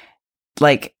race,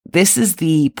 like, this is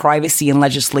the privacy and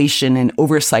legislation and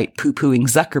oversight poo-pooing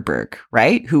Zuckerberg,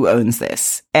 right? Who owns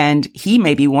this. And he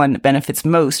may be one that benefits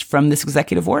most from this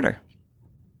executive order.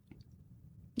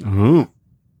 Oh.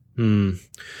 Well,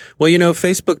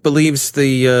 Facebook believes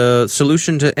the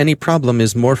solution to any problem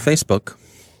is more Facebook.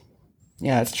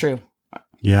 Yeah, it's true.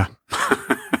 Yeah.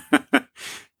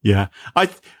 Yeah.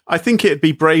 I think it'd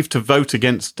be brave to vote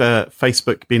against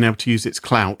Facebook being able to use its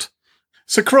clout.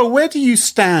 So, Carole, where do you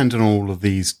stand on all of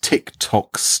these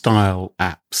TikTok-style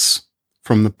apps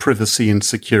from the privacy and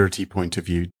security point of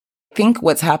view? I think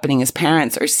what's happening is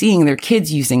parents are seeing their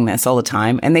kids using this all the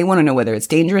time, and they want to know whether it's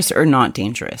dangerous or not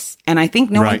dangerous. And I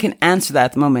think no one can answer that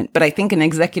at the moment, but I think an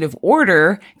executive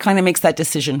order kind of makes that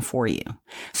decision for you.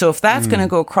 So if that's going to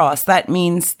go across, that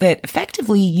means that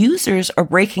effectively users are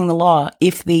breaking the law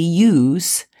if they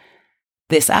use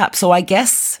this app. So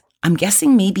I'm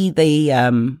guessing maybe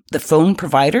the phone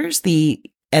providers, the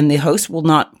and the host will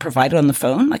not provide it on the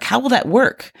phone? Like, how will that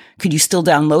work? Could you still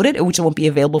download it, which won't be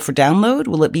available for download?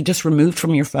 Will it be just removed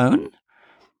from your phone?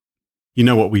 You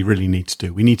know what we really need to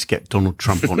do? We need to get Donald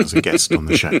Trump on as a guest on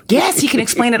the show. Yes, he can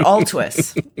explain it all to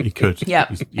us. He could. Yeah,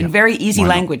 in very easy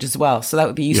language as well. So that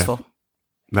would be useful. Yeah.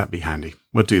 That'd be handy.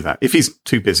 We'll do that. If he's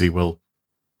too busy, we'll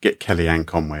get Kellyanne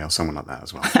Conway or someone like that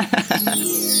as well.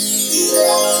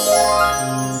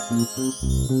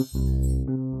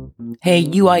 Hey,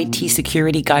 UIT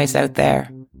security guys out there.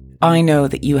 I know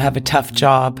that you have a tough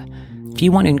job. If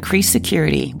you want to increase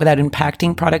security without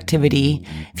impacting productivity,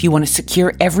 if you want to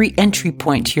secure every entry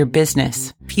point to your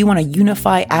business, if you want to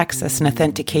unify access and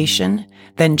authentication,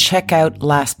 then check out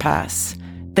LastPass.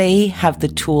 They have the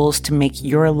tools to make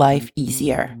your life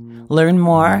easier. Learn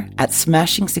more at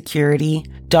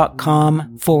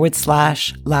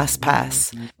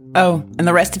smashingsecurity.com/LastPass. Oh, and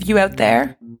the rest of you out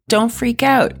there, don't freak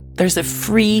out. There's a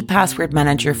free password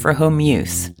manager for home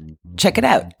use. Check it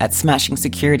out at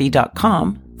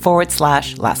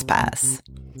smashingsecurity.com/LastPass.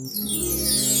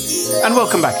 And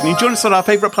welcome back. And you join us on our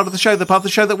favourite part of the show, the part of the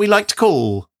show that we like to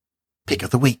call Pick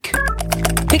of the Week.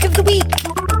 Pick of the Week.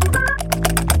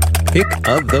 Pick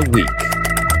of the Week.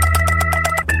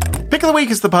 Pick of the Week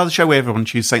is the part of the show where everyone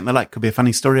chooses something they like. Could be a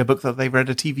funny story, a book that they've read,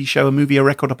 a TV show, a movie, a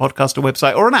record, a podcast, a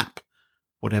website, or an app.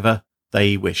 Whatever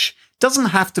they wish. Doesn't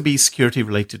have to be security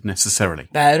related necessarily.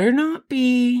 Better not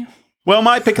be. Well,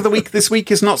 my pick of the week this week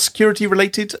is not security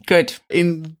related. Good.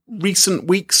 In recent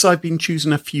weeks, I've been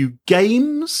choosing a few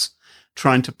games,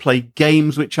 trying to play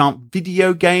games which aren't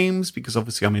video games, because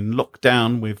obviously I'm in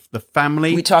lockdown with the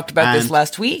family. We talked about this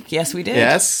last week. Yes, we did.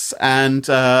 Yes. And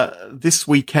this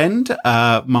weekend,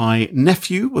 my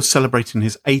nephew was celebrating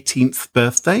his 18th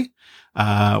birthday,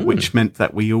 which meant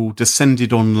that we all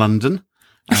descended on London.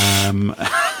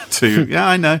 Yeah,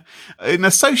 I know, in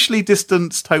a socially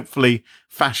distanced, hopefully,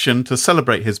 fashion to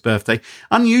celebrate his birthday.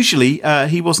 Unusually,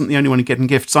 he wasn't the only one getting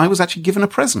gifts. I was actually given a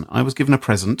present. I was given a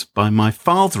present by my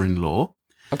father-in-law.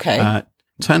 Okay.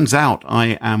 Turns out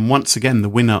I am once again the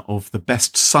winner of the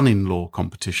best son-in-law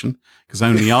competition, because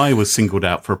only I was singled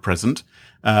out for a present.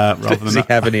 Does he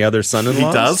have any other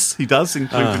son-in-laws? He does,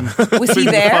 including, Was he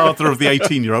there? The father of the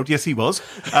 18-year-old. Yes, he was.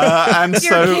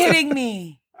 You're kidding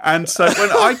me. And so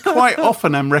when I quite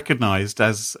often am recognised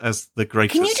as the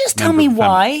greatest. Can you just tell me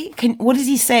why? What does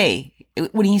he say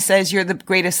when he says you're the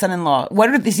greatest son-in-law?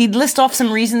 Does he list off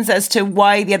some reasons as to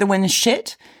why the other one is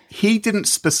shit? He didn't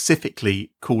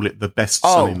specifically call it the best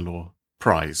son-in-law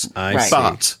prize. I see.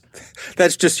 But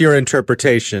that's just your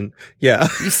interpretation. Yeah.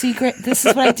 You see, this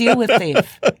is what I deal with,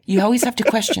 Dave. You always have to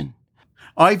question.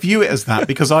 I view it as that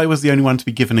because I was the only one to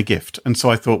be given a gift. And so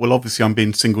I thought, well, obviously I'm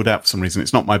being singled out for some reason.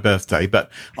 It's not my birthday,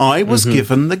 but I was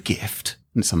given the gift,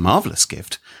 and it's a marvellous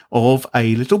gift, of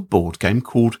a little board game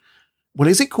called, well,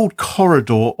 is it called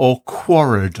Corridor or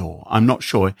Quarridor? I'm not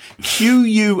sure.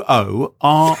 Quoridor.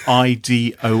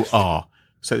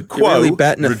 So You're really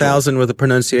batting 1,000 with the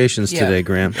pronunciations today,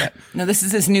 Graham. Yeah. No, this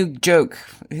is his new joke.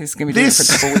 He's going to be doing it for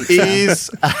a couple weeks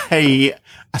now. This is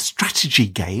a strategy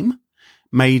game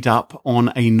made up on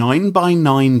a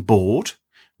 9x9 board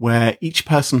where each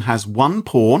person has one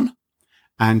pawn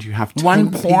and you have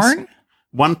 10 pawn?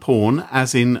 One pawn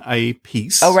as in a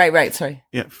piece. Oh, right. Sorry.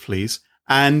 Yeah, please.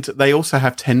 And they also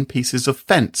have 10 pieces of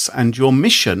fence. And your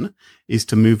mission is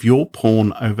to move your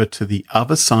pawn over to the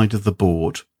other side of the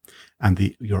board.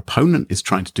 And your opponent is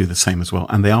trying to do the same as well.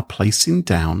 And they are placing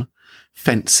down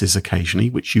fences occasionally,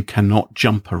 which you cannot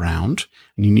jump around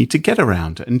and you need to get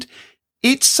around. And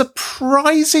it's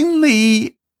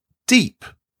surprisingly deep,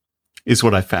 is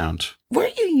what I found. Were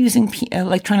you using,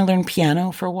 trying to learn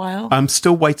piano for a while? I'm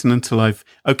still waiting until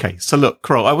okay, so look,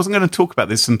 Carol, I wasn't going to talk about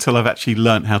this until I've actually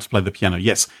learned how to play the piano.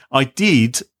 Yes, I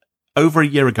did over a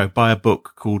year ago buy a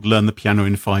book called Learn the Piano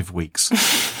in 5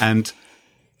 Weeks. And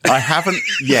I haven't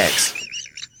yet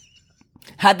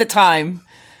had the time.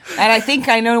 And I think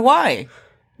I know why.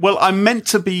 Well, I'm meant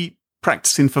to be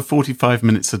practicing for 45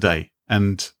 minutes a day,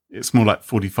 and it's more like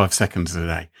 45 seconds a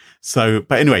day. So,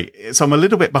 but anyway, so I'm a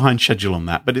little bit behind schedule on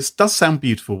that, but it does sound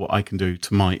beautiful what I can do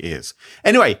to my ears.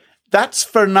 Anyway, that's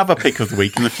for another pick of the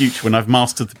week in the future when I've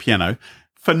mastered the piano.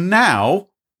 For now,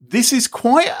 this is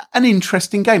quite an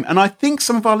interesting game, and I think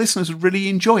some of our listeners would really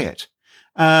enjoy it.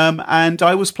 And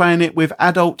I was playing it with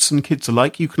adults and kids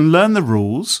alike. You can learn the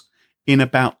rules in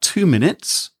about 2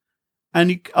 minutes.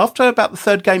 And after about the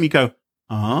third game, you go,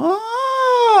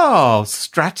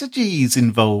 strategies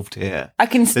involved here. I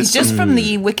can see just from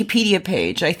the Wikipedia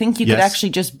page, I think you could actually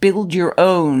just build your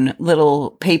own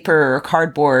little paper or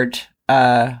cardboard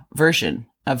version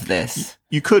of this.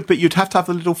 You could, but you'd have to have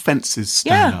the little fences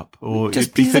stand up, or just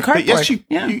it'd be pieces of thick. But yes,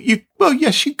 cardboard.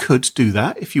 yes, you could do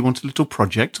that if you want a little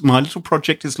project. My little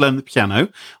project is learn the piano.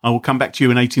 I will come back to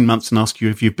you in 18 months and ask you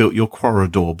if you've built your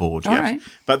corridor board yet. All right.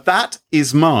 But that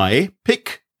is my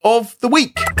pick of the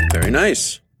week. Very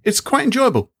nice. It's quite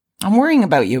enjoyable. I'm worrying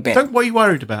about you a bit. What are you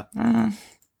worried about?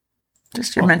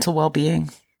 Just your mental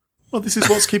well-being. Well, this is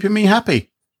what's keeping me happy.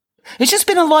 It's just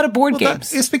been a lot of board Well,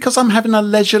 games. it's because I'm having a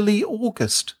leisurely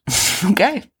August.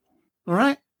 Okay. All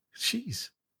right? Jeez.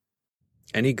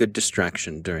 Any good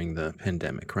distraction during the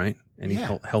pandemic, right? Any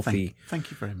healthy...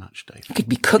 Thank you very much, Dave. It could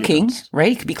be cooking,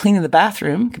 right? It could be cleaning the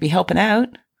bathroom. It could be helping out.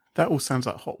 That all sounds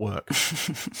like hot work.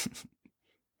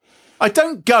 I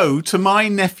don't go to my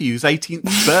nephew's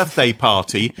 18th birthday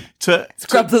party to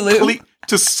Scrub the loo.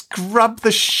 To scrub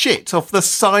the shit off the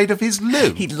side of his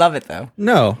loo. He'd love it, though.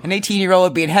 No. An 18-year-old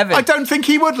would be in heaven. I don't think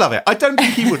he would love it.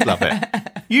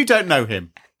 You don't know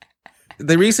him.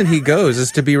 The reason he goes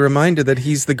is to be reminded that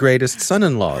he's the greatest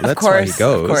son-in-law. That's why he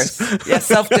goes. Of course. Yeah,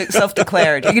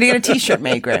 self-declared. You're going to get a T-shirt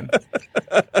made, Graham.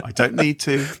 I don't need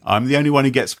to. I'm the only one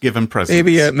who gets given presents.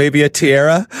 Maybe a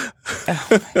tiara.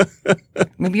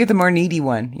 Maybe you're the more needy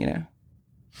one, you know.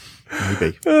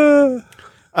 Maybe.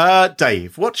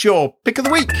 Dave, what's your pick of the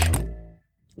week?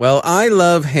 Well, I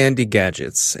love handy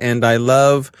gadgets, and I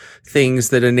love things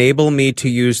that enable me to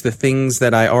use the things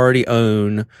that I already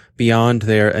own beyond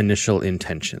their initial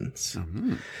intentions.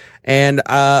 Mm-hmm. And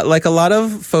like a lot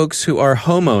of folks who are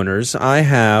homeowners, I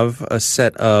have a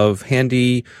set of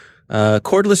handy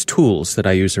cordless tools that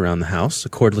I use around the house. A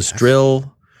cordless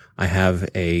drill. I have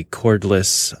a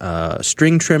cordless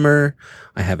string trimmer.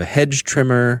 I have a hedge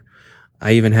trimmer.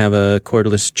 I even have a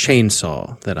cordless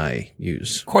chainsaw that I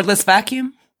use. Cordless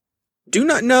vacuum?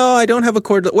 I don't have a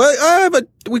cordless. Well, I have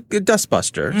a dust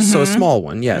buster, so a small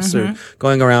one. Yes, or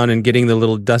going around and getting the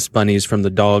little dust bunnies from the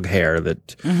dog hair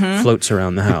that floats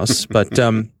around the house. But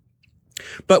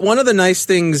one of the nice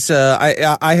things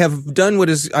I have done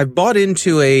I've bought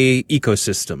into a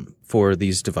ecosystem for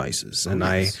these devices, and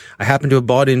I happen to have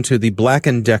bought into the Black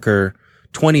 & Decker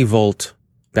 20-volt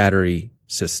battery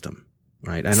system.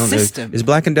 Right, I don't know. Is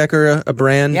Black & Decker a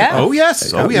brand? Yeah. Oh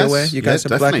yes. You guys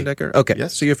have Black & Decker? Okay.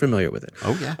 Yes. So you're familiar with it.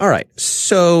 Oh yeah. All right.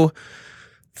 So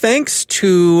thanks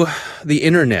to the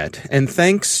internet and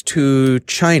thanks to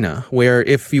China, where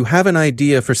if you have an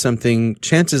idea for something,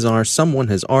 chances are someone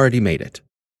has already made it.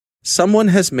 Someone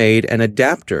has made an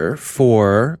adapter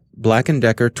for Black &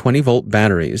 Decker 20-volt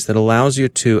batteries that allows you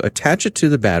to attach it to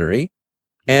the battery.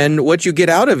 And what you get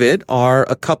out of it are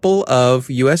a couple of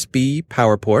USB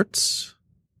power ports,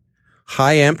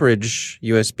 high amperage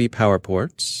USB power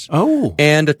ports,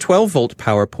 and a 12-volt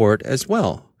power port as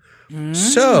well.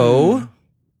 So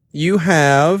you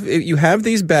have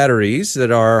these batteries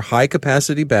that are high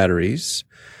capacity batteries,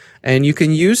 and you can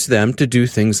use them to do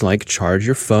things like charge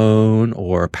your phone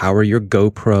or power your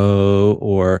GoPro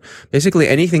or basically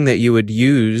anything that you would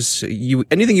use,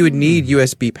 anything you would need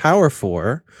USB power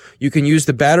for. You can use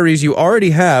the batteries you already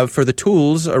have for the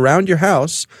tools around your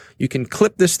house. You can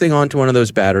clip this thing onto one of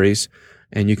those batteries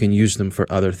and you can use them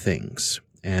for other things.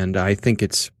 And I think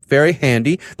it's very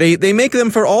handy. They make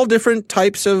them for all different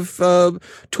types of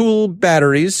tool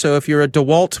batteries. So if you're a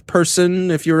DeWalt person,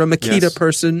 if you're a Makita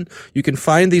person, you can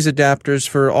find these adapters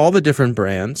for all the different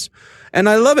brands. And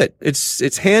I love it.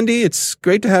 It's handy. It's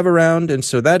great to have around. And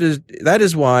so that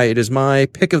is why it is my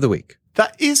pick of the week.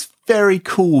 That is very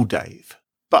cool, Dave.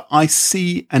 But I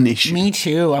see an issue. Me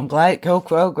too. I'm glad. Go,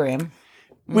 Graham.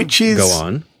 Which is go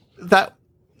on. That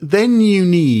then you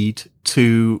need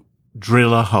to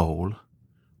drill a hole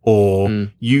or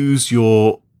use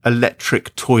your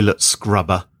electric toilet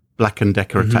scrubber, Black &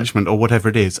 Decker attachment or whatever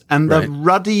it is. And the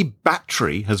ruddy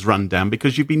battery has run down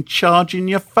because you've been charging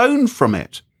your phone from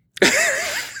it.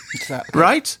 Exactly.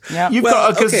 Right? Yeah. You've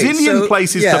got a gazillion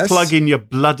places to plug in your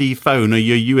bloody phone or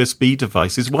your USB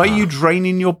devices. Why are you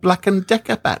draining your Black &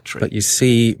 Decker battery? But you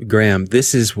see, Graham,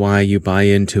 this is why you buy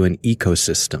into an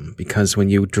ecosystem. Because when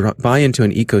you buy into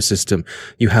an ecosystem,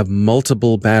 you have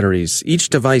multiple batteries. Each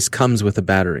device comes with a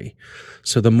battery.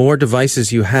 So the more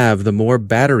devices you have, the more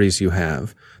batteries you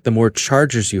have, the more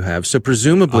chargers you have. So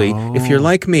presumably, if you're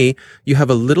like me, you have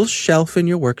a little shelf in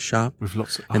your workshop, with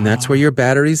lots of, and that's where your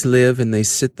batteries live, and they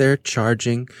sit there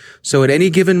charging. So at any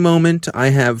given moment, I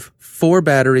have 4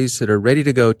 batteries that are ready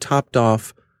to go, topped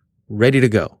off, ready to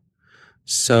go.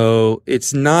 So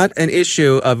it's not an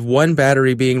issue of one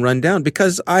battery being run down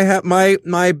because I have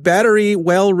my battery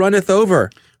well runneth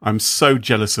over. I'm so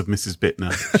jealous of Mrs.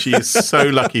 Bittner. She is so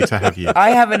lucky to have you.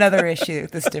 I have another issue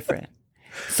that's different.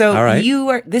 So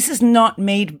this is not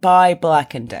made by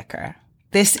Black & Decker.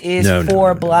 This is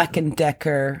for Black &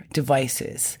 Decker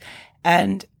devices.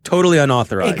 And totally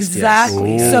unauthorized.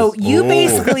 Exactly. Yes. So you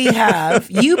basically have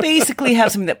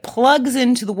something that plugs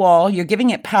into the wall. You're giving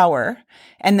it power,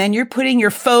 and then you're putting your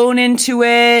phone into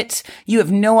it. You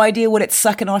have no idea what it's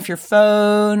sucking off your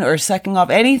phone or sucking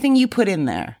off anything you put in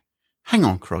there. Hang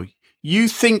on, Crow. You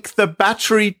think the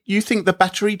battery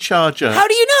charger? How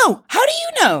do you know? How do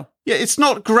you know? Yeah, it's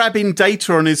not grabbing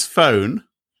data on his phone.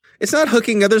 It's not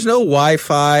hooking up. There's no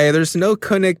Wi-Fi. There's no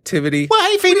connectivity. Well,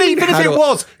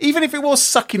 even if it was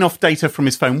sucking off data from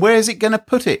his phone, where is it going to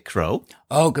put it, Crow?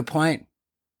 Oh, good point.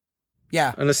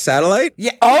 Yeah. On a satellite?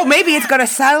 Yeah. Oh, maybe it's got a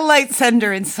satellite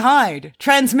sender inside.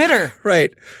 Transmitter.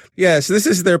 Right. Yes, this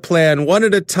is their plan. One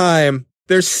at a time.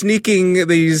 They're sneaking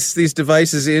these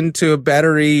devices into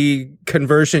battery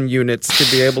conversion units to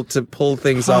be able to pull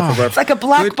things off of our... It's like a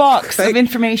black box of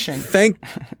information. Thank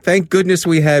goodness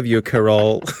we have you,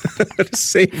 Carol, to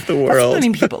save the world.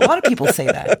 A lot of people say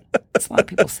that.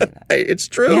 It's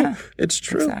true. Yeah, it's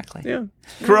true. Exactly. Yeah.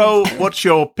 Crow, what's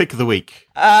your pick of the week?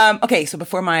 Okay, so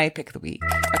before my pick of the week,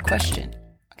 a question.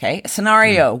 Okay, a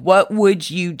scenario. What would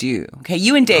you do? Okay,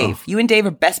 you and Dave are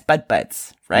best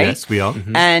buds, right? Yes, we are.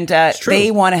 Mm-hmm. And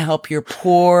they want to help your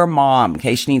poor mom.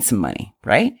 Okay, she needs some money,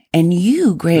 right? And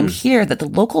you, Graham, hear that the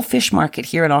local fish market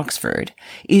here in Oxford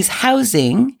is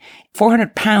housing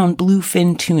 400-pound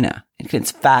bluefin tuna in its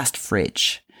fast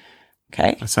fridge.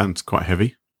 Okay, That sounds quite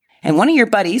heavy. and one of your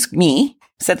buddies, me,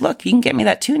 said, "Look, you can get me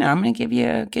that tuna. I'm going to give you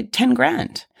a good 10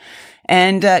 grand."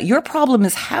 And your problem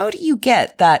is, how do you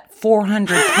get that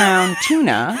 400-pound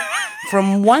tuna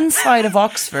from one side of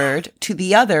Oxford to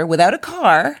the other without a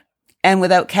car and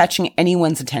without catching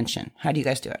anyone's attention? How do you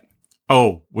guys do it?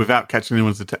 Oh, without catching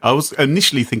anyone's attention. I was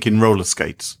initially thinking roller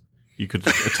skates. You could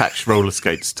attach roller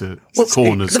skates to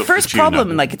corners. The first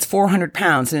problem, it's 400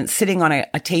 pounds and it's sitting on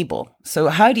a table. So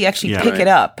how do you actually pick it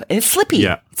up? It's slippy.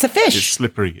 Yeah. It's a fish. It's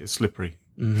slippery.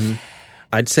 Mm-hmm.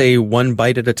 I'd say one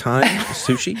bite at a time,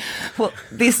 sushi. Well,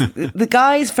 the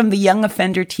guys from the Young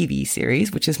Offender TV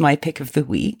series, which is my pick of the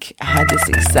week, had this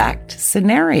exact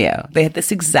scenario. They had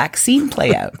this exact scene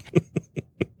play out.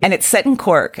 And it's set in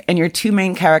Cork, and your two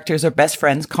main characters are best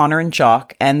friends, Connor and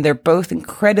Jock, and they're both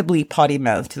incredibly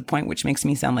potty-mouthed to the point which makes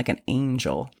me sound like an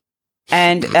angel.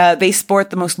 And they sport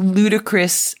the most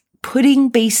ludicrous pudding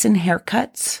basin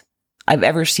haircuts I've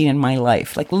ever seen in my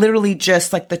life. Like literally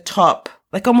just like the top,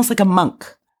 like almost like a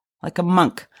monk. Like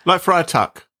Friar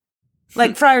Tuck.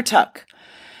 Like Friar Tuck.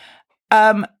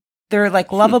 They're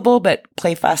like lovable, but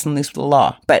play fast and loose with the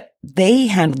law. But they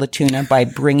handle the tuna by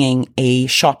bringing a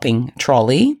shopping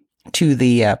trolley to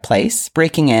the place,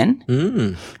 breaking in.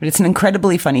 But it's an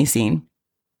incredibly funny scene.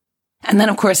 And then,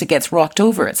 of course, it gets rocked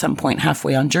over at some point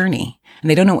halfway on journey, and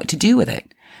they don't know what to do with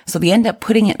it. So they end up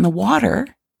putting it in the water,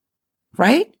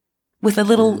 right? With a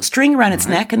little string around its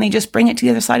neck, and they just bring it to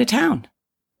the other side of town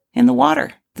in the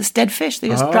water. This dead fish, they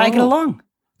just drag it along.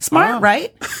 Smart,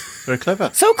 right? Very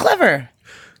clever. So clever.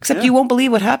 Except you won't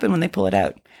believe what happened when they pull it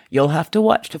out. You'll have to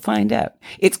watch to find out.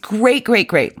 It's great, great,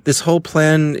 great. This whole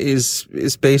plan is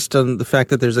based on the fact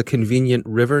that there's a convenient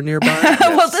river nearby? Yes.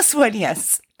 Well, this one,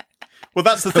 yes. Well,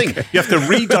 that's the thing. You have to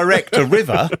redirect a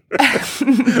river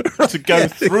to go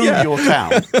through your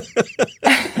town.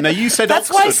 Now, you said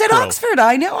That's Oxford. why I said Carol. Oxford.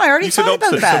 I know. I already You said thought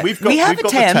Oxford. about that. So we've got the the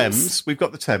Thames. We've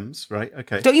got the Thames, right?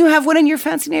 Okay. Don't you have one in your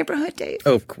fancy neighborhood, Dave?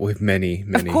 Oh, with many,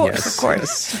 Of course, yes. of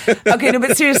course. Okay, no,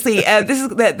 but seriously, this is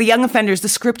the Young Offenders. The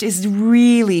script is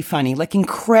really funny, like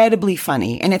incredibly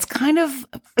funny, and it's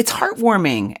it's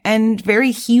heartwarming and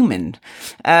very human.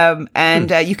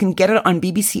 You can get it on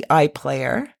BBC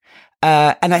iPlayer.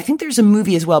 And I think there's a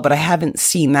movie as well, but I haven't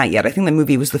seen that yet. I think the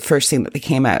movie was the first thing that they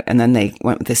came out, and then they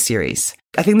went with this series.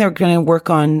 I think they're going to work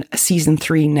on season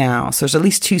 3 now. So there's at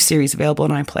least 2 series available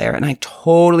on iPlayer, and I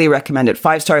totally recommend it.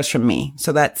 5 stars from me.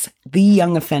 So that's The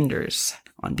Young Offenders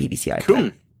on BBC iPlayer.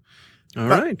 Cool. All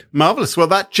right. Marvellous. Well,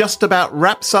 that just about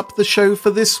wraps up the show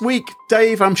for this week.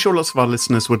 Dave, I'm sure lots of our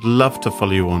listeners would love to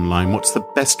follow you online. What's the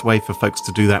best way for folks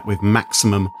to do that with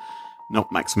minimum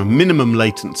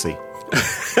latency?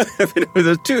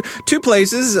 There's two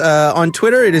places. On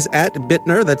Twitter, it is at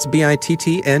Bittner. That's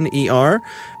Bittner.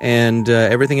 And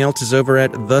everything else is over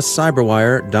at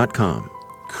thecyberwire.com.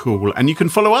 Cool. And you can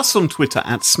follow us on Twitter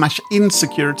at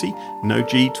SmashInSecurity. No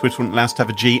G. Twitter won't allow us to have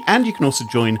a G. And you can also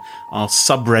join our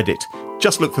subreddit.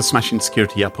 Just look for Smash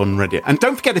Insecurity up on Reddit. And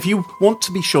don't forget, if you want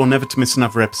to be sure never to miss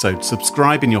another episode,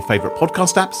 subscribe in your favourite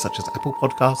podcast apps such as Apple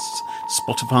Podcasts,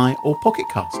 Spotify, or Pocket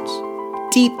Casts.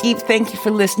 deep, deep thank you for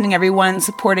listening, everyone,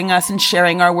 supporting us and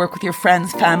sharing our work with your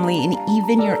friends, family, and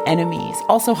even your enemies.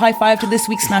 Also, high five to this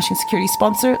week's Smashing Security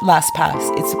sponsor,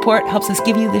 LastPass. Its support helps us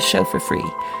give you this show for free.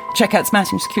 Check out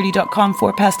smashingsecurity.com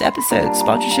for past episodes,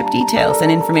 sponsorship details,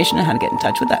 and information on how to get in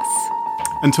touch with us.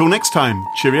 Until next time,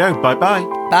 cheerio, bye-bye.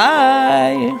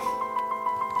 Bye.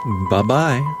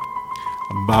 Bye-bye.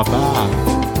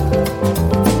 Bye-bye.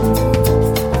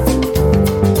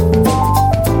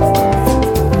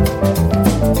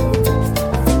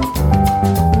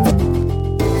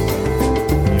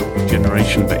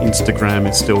 Generation, but Instagram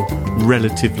is still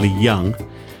relatively young.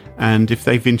 And if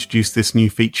they've introduced this new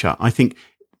feature, I think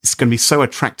it's going to be so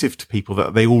attractive to people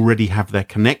that they already have their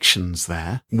connections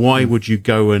there. Why would you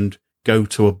go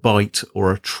to a Byte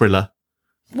or a Triller?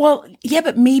 Well, yeah,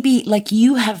 but maybe like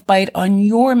you have Byte on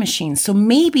your machine. So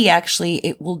maybe actually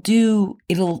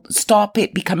it'll stop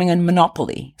it becoming a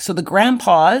monopoly. So the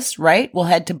grandpas, right, will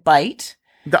head to Byte.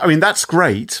 I mean, that's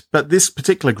great, but this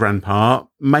particular grandpa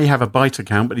may have a Byte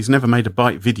account, but he's never made a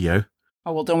Byte video.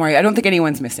 Oh, well, don't worry. I don't think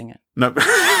anyone's missing it. No.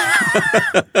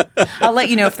 I'll let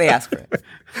you know if they ask for it.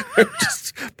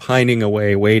 Just pining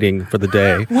away, waiting for the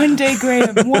day. One day,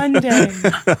 Graham, one day.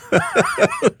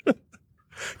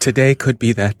 Today could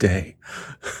be that day.